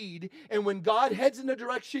the lead. And when God heads in a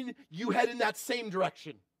direction, you head in that same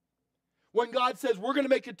direction. When God says, we're going to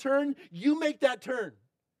make a turn, you make that turn.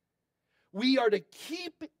 We are to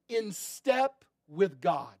keep in step with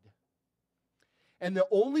God. And the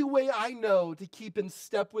only way I know to keep in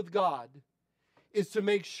step with God is to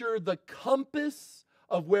make sure the compass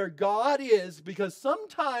of where God is, because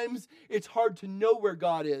sometimes it's hard to know where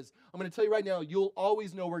God is. I'm going to tell you right now, you'll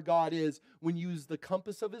always know where God is when you use the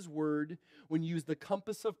compass of his word, when you use the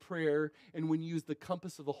compass of prayer, and when you use the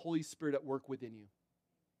compass of the Holy Spirit at work within you.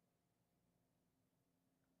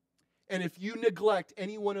 And if you neglect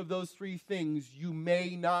any one of those three things, you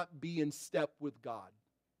may not be in step with God.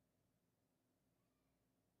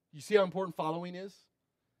 You see how important following is?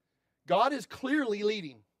 God is clearly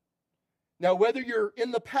leading. Now, whether you're in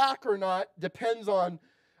the pack or not depends on,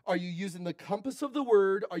 are you using the compass of the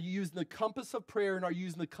word, are you using the compass of prayer, and are you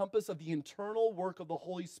using the compass of the internal work of the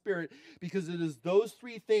Holy Spirit? Because it is those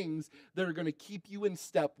three things that are going to keep you in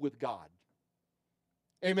step with God.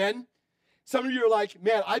 Amen? Some of you are like,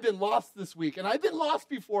 man, I've been lost this week. And I've been lost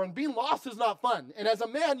before, and being lost is not fun. And as a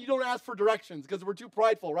man, you don't ask for directions because we're too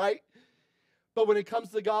prideful, right? But when it comes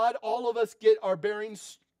to God, all of us get our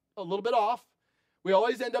bearings a little bit off. We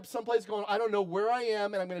always end up someplace going, I don't know where I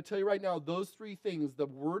am. And I'm going to tell you right now, those three things, the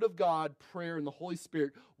Word of God, prayer, and the Holy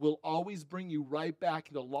Spirit, will always bring you right back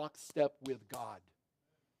into lockstep with God.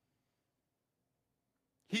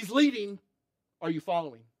 He's leading. Are you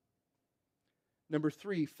following? Number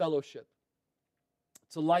three, fellowship.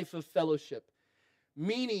 It's a life of fellowship,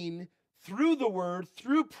 meaning through the Word,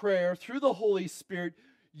 through prayer, through the Holy Spirit,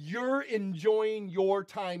 you're enjoying your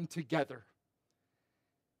time together.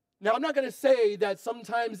 Now, I'm not going to say that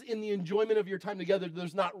sometimes in the enjoyment of your time together,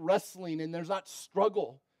 there's not wrestling and there's not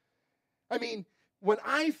struggle. I mean, when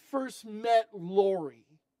I first met Lori,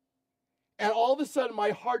 and all of a sudden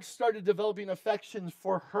my heart started developing affections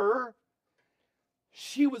for her,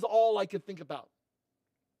 she was all I could think about.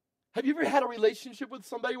 Have you ever had a relationship with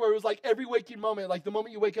somebody where it was like every waking moment, like the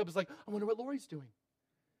moment you wake up, it's like, I wonder what Lori's doing.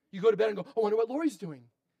 You go to bed and go, I wonder what Lori's doing.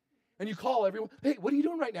 And you call everyone, hey, what are you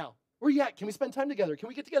doing right now? Where are you at? Can we spend time together? Can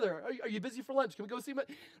we get together? Are you busy for lunch? Can we go see?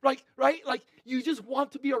 Right? Like you just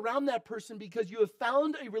want to be around that person because you have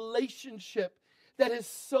found a relationship that has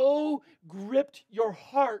so gripped your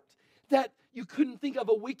heart that you couldn't think of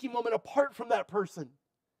a waking moment apart from that person.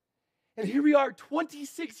 And here we are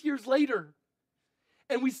 26 years later,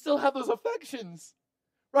 and we still have those affections.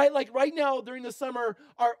 Right? Like right now during the summer,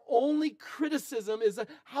 our only criticism is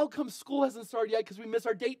how come school hasn't started yet because we miss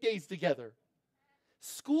our date days together.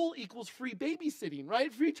 School equals free babysitting,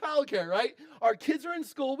 right? Free childcare, right? Our kids are in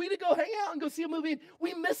school. We need to go hang out and go see a movie.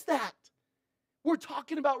 We miss that. We're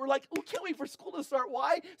talking about, we're like, oh, can't wait for school to start.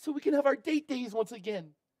 Why? So we can have our date days once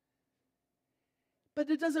again. But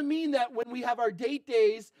it doesn't mean that when we have our date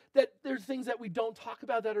days that there's things that we don't talk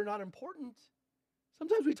about that are not important.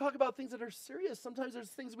 Sometimes we talk about things that are serious. Sometimes there's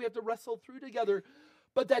things we have to wrestle through together.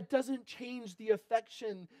 But that doesn't change the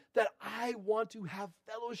affection that I want to have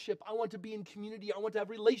fellowship. I want to be in community. I want to have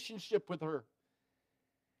relationship with her.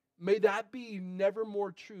 May that be never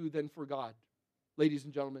more true than for God, ladies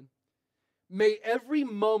and gentlemen. May every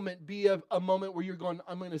moment be a moment where you're going,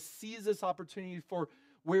 I'm going to seize this opportunity for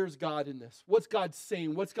where's God in this? What's God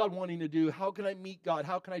saying? What's God wanting to do? How can I meet God?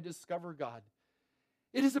 How can I discover God?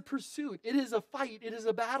 It is a pursuit. It is a fight. It is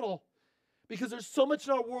a battle. Because there's so much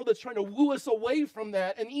in our world that's trying to woo us away from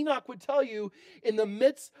that. And Enoch would tell you, in the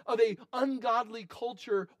midst of an ungodly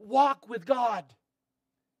culture, walk with God.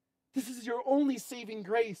 This is your only saving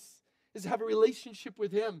grace, is to have a relationship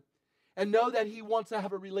with Him. And know that He wants to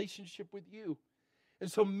have a relationship with you.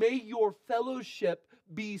 And so may your fellowship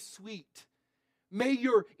be sweet. May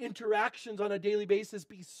your interactions on a daily basis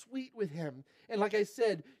be sweet with Him. And like I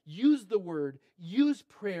said, use the Word, use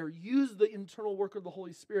prayer, use the internal work of the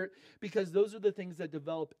Holy Spirit, because those are the things that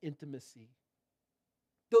develop intimacy.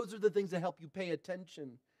 Those are the things that help you pay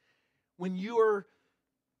attention. When you are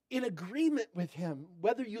in agreement with Him,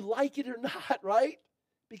 whether you like it or not, right?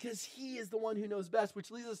 Because He is the one who knows best,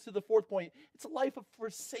 which leads us to the fourth point. It's a life of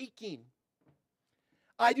forsaking.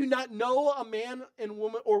 I do not know a man and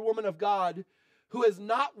woman or woman of God who has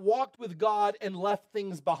not walked with God and left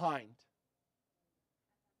things behind.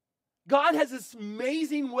 God has this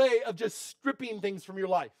amazing way of just stripping things from your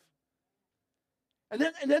life. And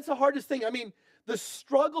that's the hardest thing. I mean, the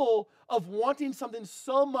struggle of wanting something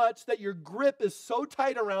so much that your grip is so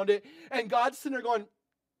tight around it, and God's sitting there going,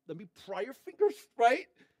 let me pry your fingers, right?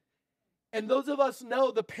 And those of us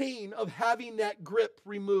know the pain of having that grip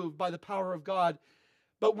removed by the power of God.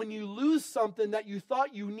 But when you lose something that you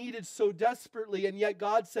thought you needed so desperately, and yet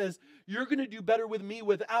God says, you're going to do better with me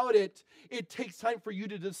without it, it takes time for you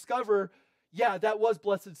to discover, yeah, that was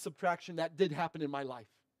blessed subtraction. That did happen in my life.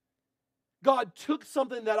 God took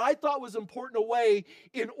something that I thought was important away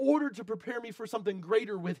in order to prepare me for something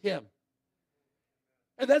greater with Him.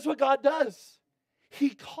 And that's what God does.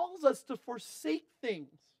 He calls us to forsake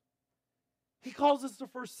things. He calls us to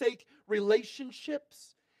forsake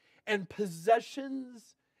relationships and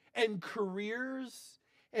possessions and careers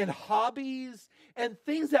and hobbies and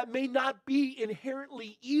things that may not be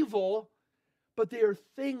inherently evil, but they are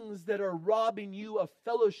things that are robbing you of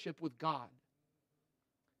fellowship with God.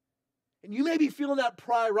 And you may be feeling that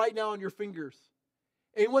pry right now on your fingers.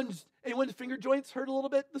 Anyone's finger joints hurt a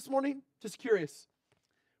little bit this morning? Just curious.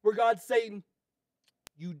 Where God's saying,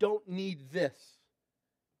 you don't need this.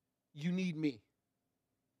 You need me.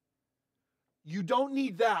 You don't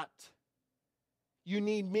need that. You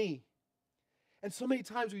need me. And so many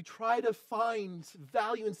times we try to find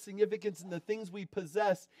value and significance in the things we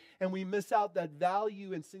possess, and we miss out that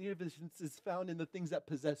value and significance is found in the things that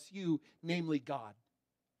possess you, namely God.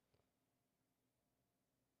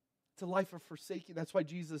 It's a life of forsaking. That's why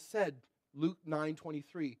Jesus said, Luke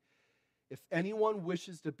 9:23, if anyone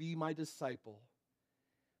wishes to be my disciple,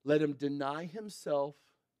 let him deny himself,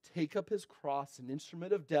 take up his cross, an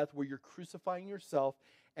instrument of death where you're crucifying yourself,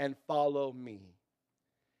 and follow me.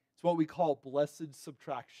 It's what we call blessed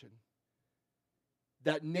subtraction.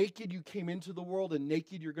 That naked you came into the world and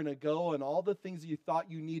naked you're going to go, and all the things you thought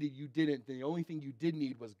you needed, you didn't. The only thing you did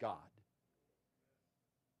need was God.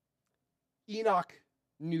 Enoch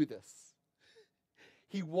knew this.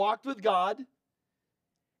 He walked with God,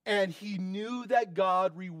 and he knew that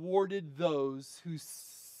God rewarded those who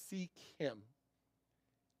seek Him.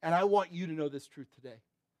 And I want you to know this truth today.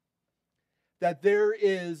 That there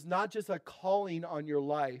is not just a calling on your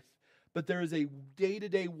life, but there is a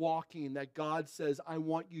day-to-day walking that God says, I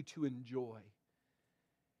want you to enjoy.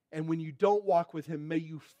 And when you don't walk with Him, may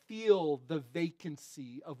you feel the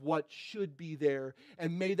vacancy of what should be there.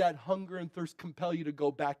 And may that hunger and thirst compel you to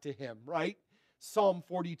go back to Him, right? Psalm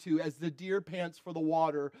 42, as the deer pants for the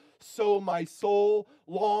water, so my soul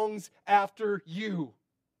longs after you.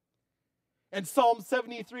 And Psalm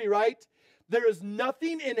 73, right? There is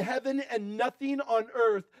nothing in heaven and nothing on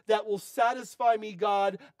earth that will satisfy me,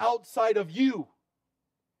 God, outside of you.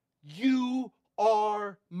 You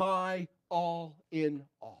are my all in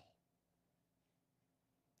all.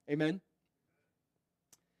 Amen?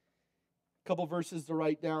 A couple verses to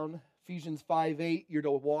write down. Ephesians 5:8, you're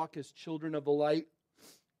to walk as children of the light.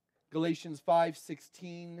 Galatians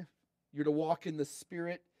 5:16, you're to walk in the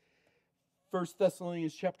Spirit. 1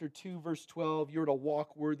 Thessalonians chapter 2, verse 12, you're to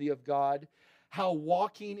walk worthy of God. How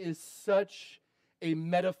walking is such a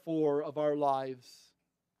metaphor of our lives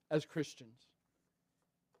as Christians.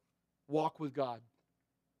 Walk with God.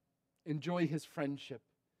 Enjoy His friendship.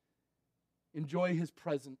 Enjoy His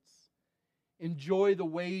presence. Enjoy the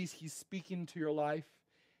ways he's speaking to your life.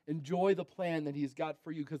 Enjoy the plan that he's got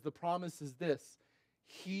for you, because the promise is this: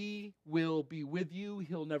 he will be with you.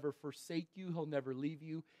 He'll never forsake you. He'll never leave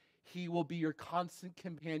you. He will be your constant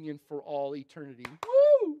companion for all eternity.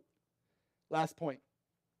 Woo! Last point.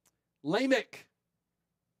 Lamech.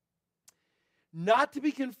 Not to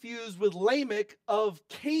be confused with Lamech of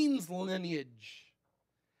Cain's lineage.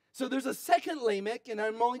 So there's a second Lamech, and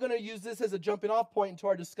I'm only going to use this as a jumping off point into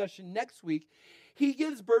our discussion next week. He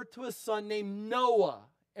gives birth to a son named Noah.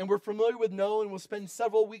 And we're familiar with Noah, and we'll spend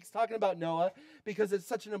several weeks talking about Noah because it's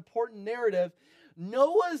such an important narrative.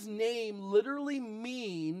 Noah's name literally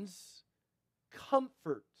means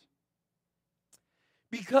comfort.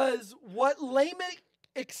 Because what Lamech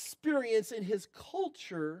experienced in his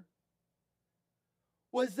culture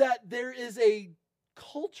was that there is a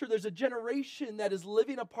culture, there's a generation that is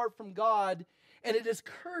living apart from God, and it is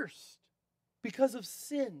cursed because of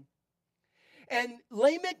sin. And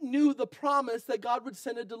Lamech knew the promise that God would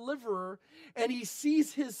send a deliverer, and he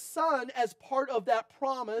sees his son as part of that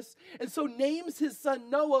promise, and so names his son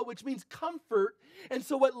Noah, which means comfort. And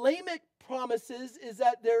so what Lamech promises is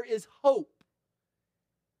that there is hope.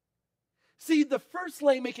 See, the first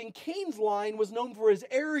Lamech in Cain's line was known for his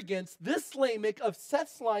arrogance. This Lamech of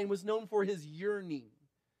Seth's line was known for his yearning.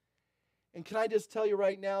 And can I just tell you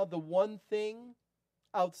right now, the one thing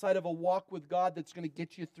outside of a walk with God that's going to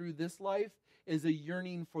get you through this life is a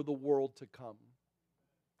yearning for the world to come.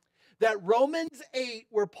 That Romans 8,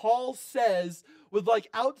 where Paul says, with like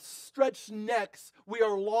outstretched necks, we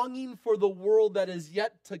are longing for the world that is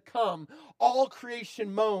yet to come. All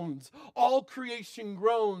creation moans, all creation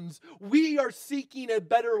groans. We are seeking a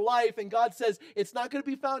better life, and God says it's not going to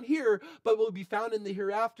be found here, but will be found in the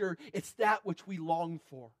hereafter. It's that which we long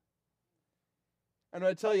for. And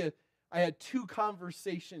I tell you, I had 2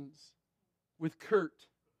 conversations with Kurt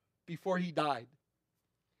before he died.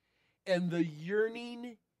 And the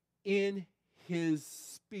yearning in his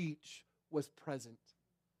speech was present.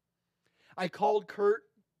 I called Kurt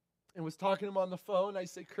and was talking to him on the phone. I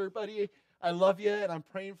said, Kurt, buddy, I love you and I'm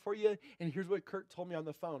praying for you. And here's what Kurt told me on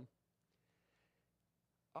the phone.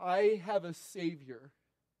 I have a Savior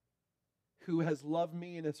who has loved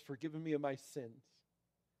me and has forgiven me of my sins.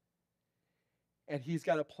 And he's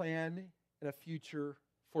got a plan and a future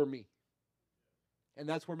for me. And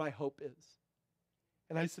that's where my hope is.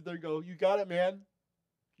 And I sit there and go, you got it, man.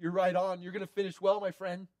 You're right on. You're going to finish well, my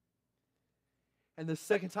friend. And the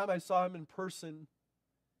second time I saw him in person,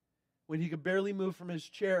 when he could barely move from his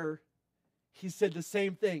chair, he said the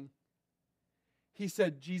same thing. He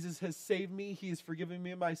said, Jesus has saved me. He has forgiven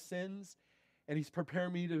me of my sins. And he's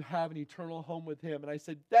preparing me to have an eternal home with him. And I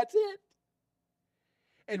said, that's it.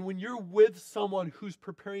 And when you're with someone who's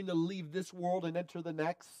preparing to leave this world and enter the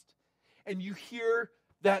next, and you hear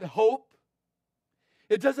that hope,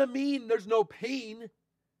 it doesn't mean there's no pain.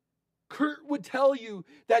 Kurt would tell you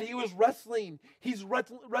that he was wrestling. He's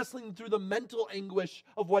wrestling through the mental anguish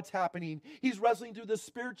of what's happening. He's wrestling through the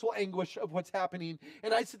spiritual anguish of what's happening.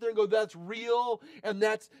 And I sit there and go, that's real, and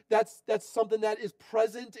that's something that is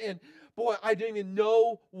present. And boy, I didn't even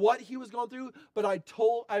know what he was going through, but I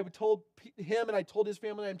told him and I told his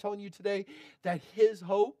family, and I'm telling you today, that his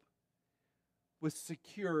hope was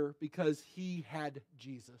secure because he had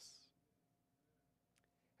Jesus.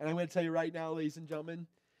 And I'm going to tell you right now, ladies and gentlemen,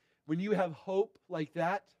 when you have hope like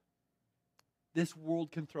that, this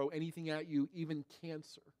world can throw anything at you, even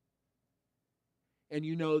cancer. And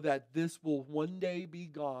you know that this will one day be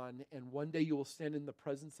gone, and one day you will stand in the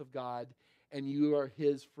presence of God, and you are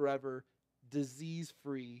His forever,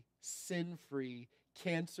 disease-free, sin-free,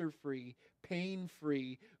 cancer-free,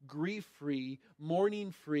 pain-free, grief-free,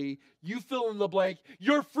 mourning-free. You fill in the blank,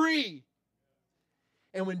 you're free.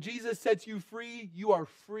 And when Jesus sets you free, you are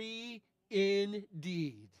free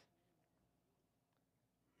indeed.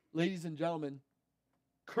 Ladies and gentlemen,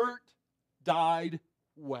 Kurt died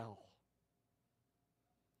well.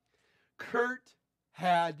 Kurt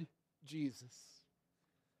had Jesus.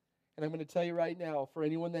 And I'm going to tell you right now, for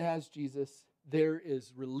anyone that has Jesus, there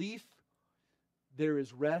is relief, there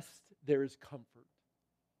is rest, there is comfort.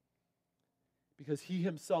 Because He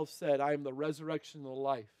Himself said, I am the resurrection and the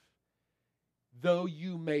life. Though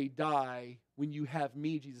you may die, when you have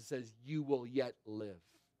me, Jesus says, you will yet live.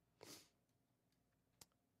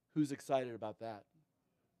 Who's excited about that?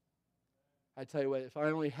 I tell you what, if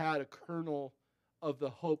I only had a kernel of the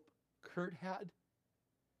hope Kurt had,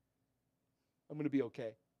 I'm going to be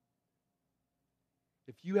okay.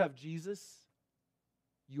 If you have Jesus,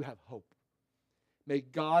 you have hope. May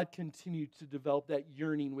God continue to develop that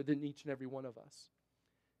yearning within each and every one of us.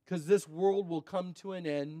 because this world will come to an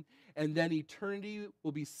end, and then eternity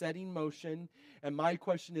will be set in motion. And my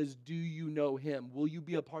question is, do you know him? Will you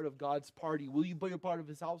be a part of God's party? Will you be a part of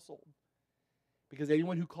his household? Because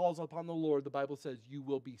anyone who calls upon the Lord, the Bible says, you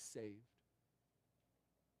will be saved.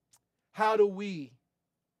 How do we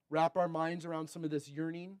wrap our minds around some of this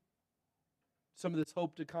yearning, some of this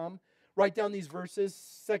hope to come? Write down these verses,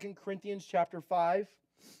 2 Corinthians chapter 5.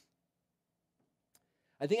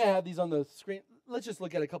 I think I have these on the screen. Let's just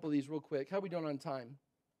look at a couple of these real quick. How are we doing on time?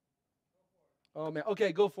 Oh, man.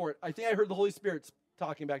 Okay, go for it. I think I heard the Holy Spirit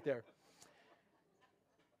talking back there.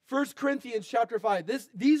 1 Corinthians chapter 5.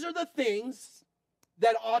 These are the things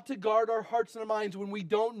that ought to guard our hearts and our minds when we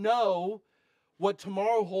don't know what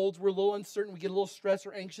tomorrow holds. We're a little uncertain. We get a little stressed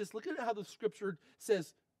or anxious. Look at how the scripture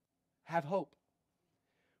says, have hope.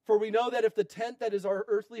 For we know that if the tent that is our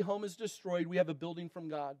earthly home is destroyed, we have a building from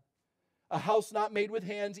God, a house not made with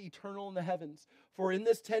hands, eternal in the heavens. For in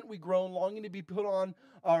this tent we groan, longing to be put on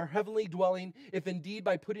our heavenly dwelling, if indeed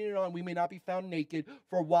by putting it on we may not be found naked.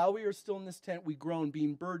 For while we are still in this tent we groan,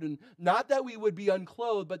 being burdened, not that we would be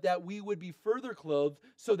unclothed, but that we would be further clothed,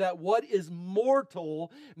 so that what is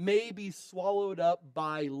mortal may be swallowed up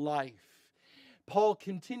by life. Paul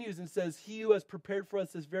continues and says, he who has prepared for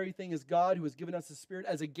us this very thing is God, who has given us the Spirit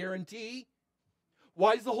as a guarantee.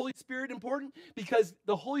 Why is the Holy Spirit important? Because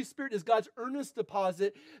the Holy Spirit is God's earnest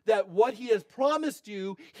deposit that what he has promised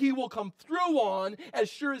you, he will come through on, as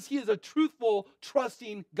sure as he is a truthful,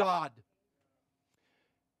 trusting God.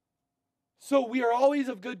 So we are always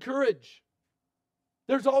of good courage.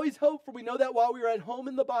 There's always hope, for we know that while we are at home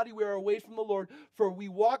in the body, we are away from the Lord, for we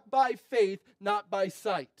walk by faith, not by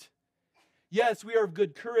sight. Yes, we are of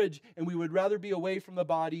good courage, and we would rather be away from the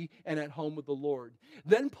body and at home with the Lord.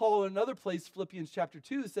 Then Paul, in another place, Philippians chapter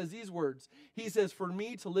 2, says these words. He says, for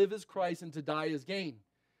me to live is Christ, and to die is gain.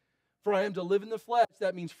 For I am to live in the flesh.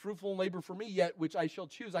 That means fruitful labor for me, yet which I shall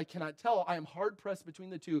choose. I cannot tell. I am hard pressed between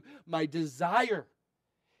the two. My desire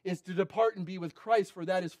is to depart and be with Christ, for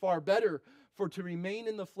that is far better. For to remain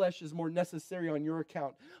in the flesh is more necessary on your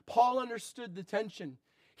account. Paul understood the tension.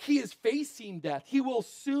 He is facing death. He will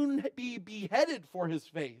soon be beheaded for his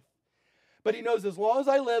faith. But he knows as long as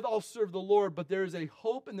I live, I'll serve the Lord. But there is a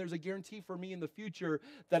hope and there's a guarantee for me in the future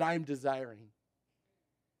that I'm desiring.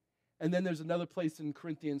 And then there's another place in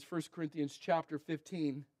Corinthians, 1 Corinthians chapter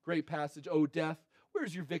 15. Great passage. Oh, death,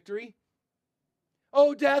 where's your victory?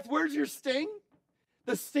 Oh, death, where's your sting?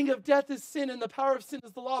 The sting of death is sin, and the power of sin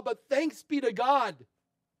is the law. But thanks be to God.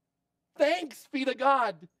 Thanks be to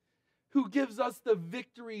God, who gives us the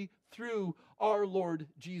victory through our Lord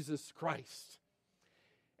Jesus Christ.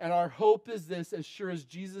 And our hope is this: as sure as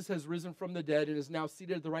Jesus has risen from the dead and is now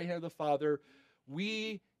seated at the right hand of the Father,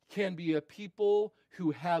 we can be a people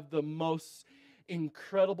who have the most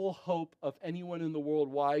incredible hope of anyone in the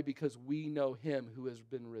world. Why? Because we know him who has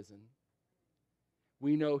been risen.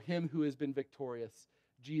 We know him who has been victorious,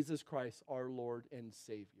 Jesus Christ, our Lord and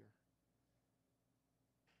Savior.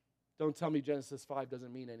 Don't tell me Genesis 5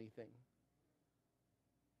 doesn't mean anything.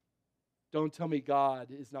 Don't tell me God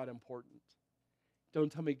is not important.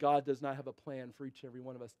 Don't tell me God does not have a plan for each and every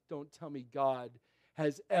one of us. Don't tell me God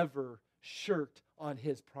has ever shirked on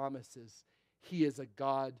his promises. He is a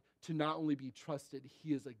God to not only be trusted,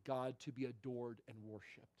 he is a God to be adored and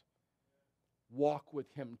worshiped. Walk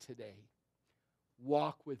with him today.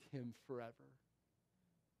 Walk with him forever.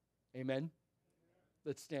 Amen?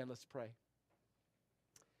 Let's stand, let's pray.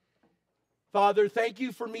 Father, thank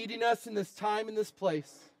you for meeting us in this time, in this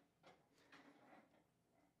place.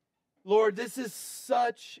 Lord, this is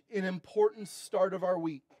such an important start of our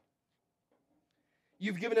week.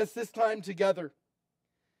 You've given us this time together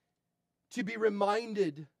to be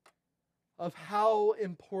reminded of how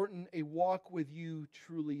important a walk with you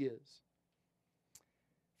truly is.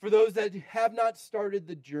 For those that have not started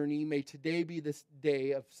the journey, may today be this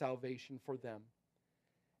day of salvation for them.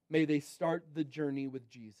 May they start the journey with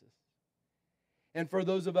Jesus. And for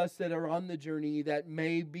those of us that are on the journey that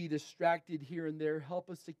may be distracted here and there, help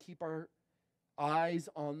us to keep our eyes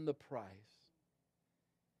on the prize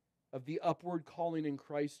of the upward calling in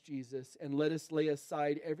Christ Jesus, and let us lay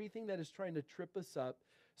aside everything that is trying to trip us up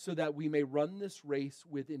so that we may run this race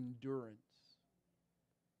with endurance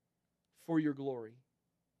for your glory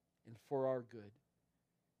and for our good.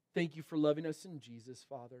 Thank you for loving us in Jesus,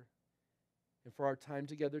 Father, and for our time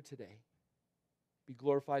together today. Be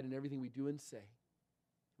glorified in everything we do and say.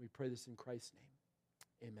 We pray this in Christ's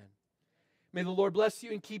name. Amen. May the Lord bless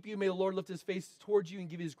you and keep you. May the Lord lift his face towards you and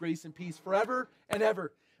give you his grace and peace forever and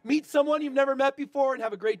ever. Meet someone you've never met before and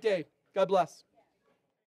have a great day. God bless.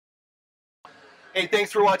 Hey,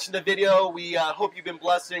 thanks for watching the video. We hope you've been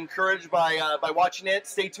blessed and encouraged by watching it.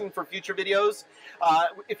 Stay tuned for future videos.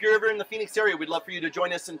 If you're ever in the Phoenix area, we'd love for you to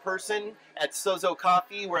join us in person at Sozo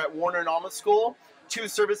Coffee. We're at Warner and Alma School. 2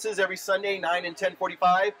 services every Sunday, 9 and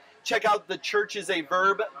 10:45. Check out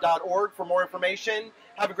thechurchisaverb.org for more information.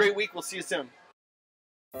 Have a great week. We'll see you soon.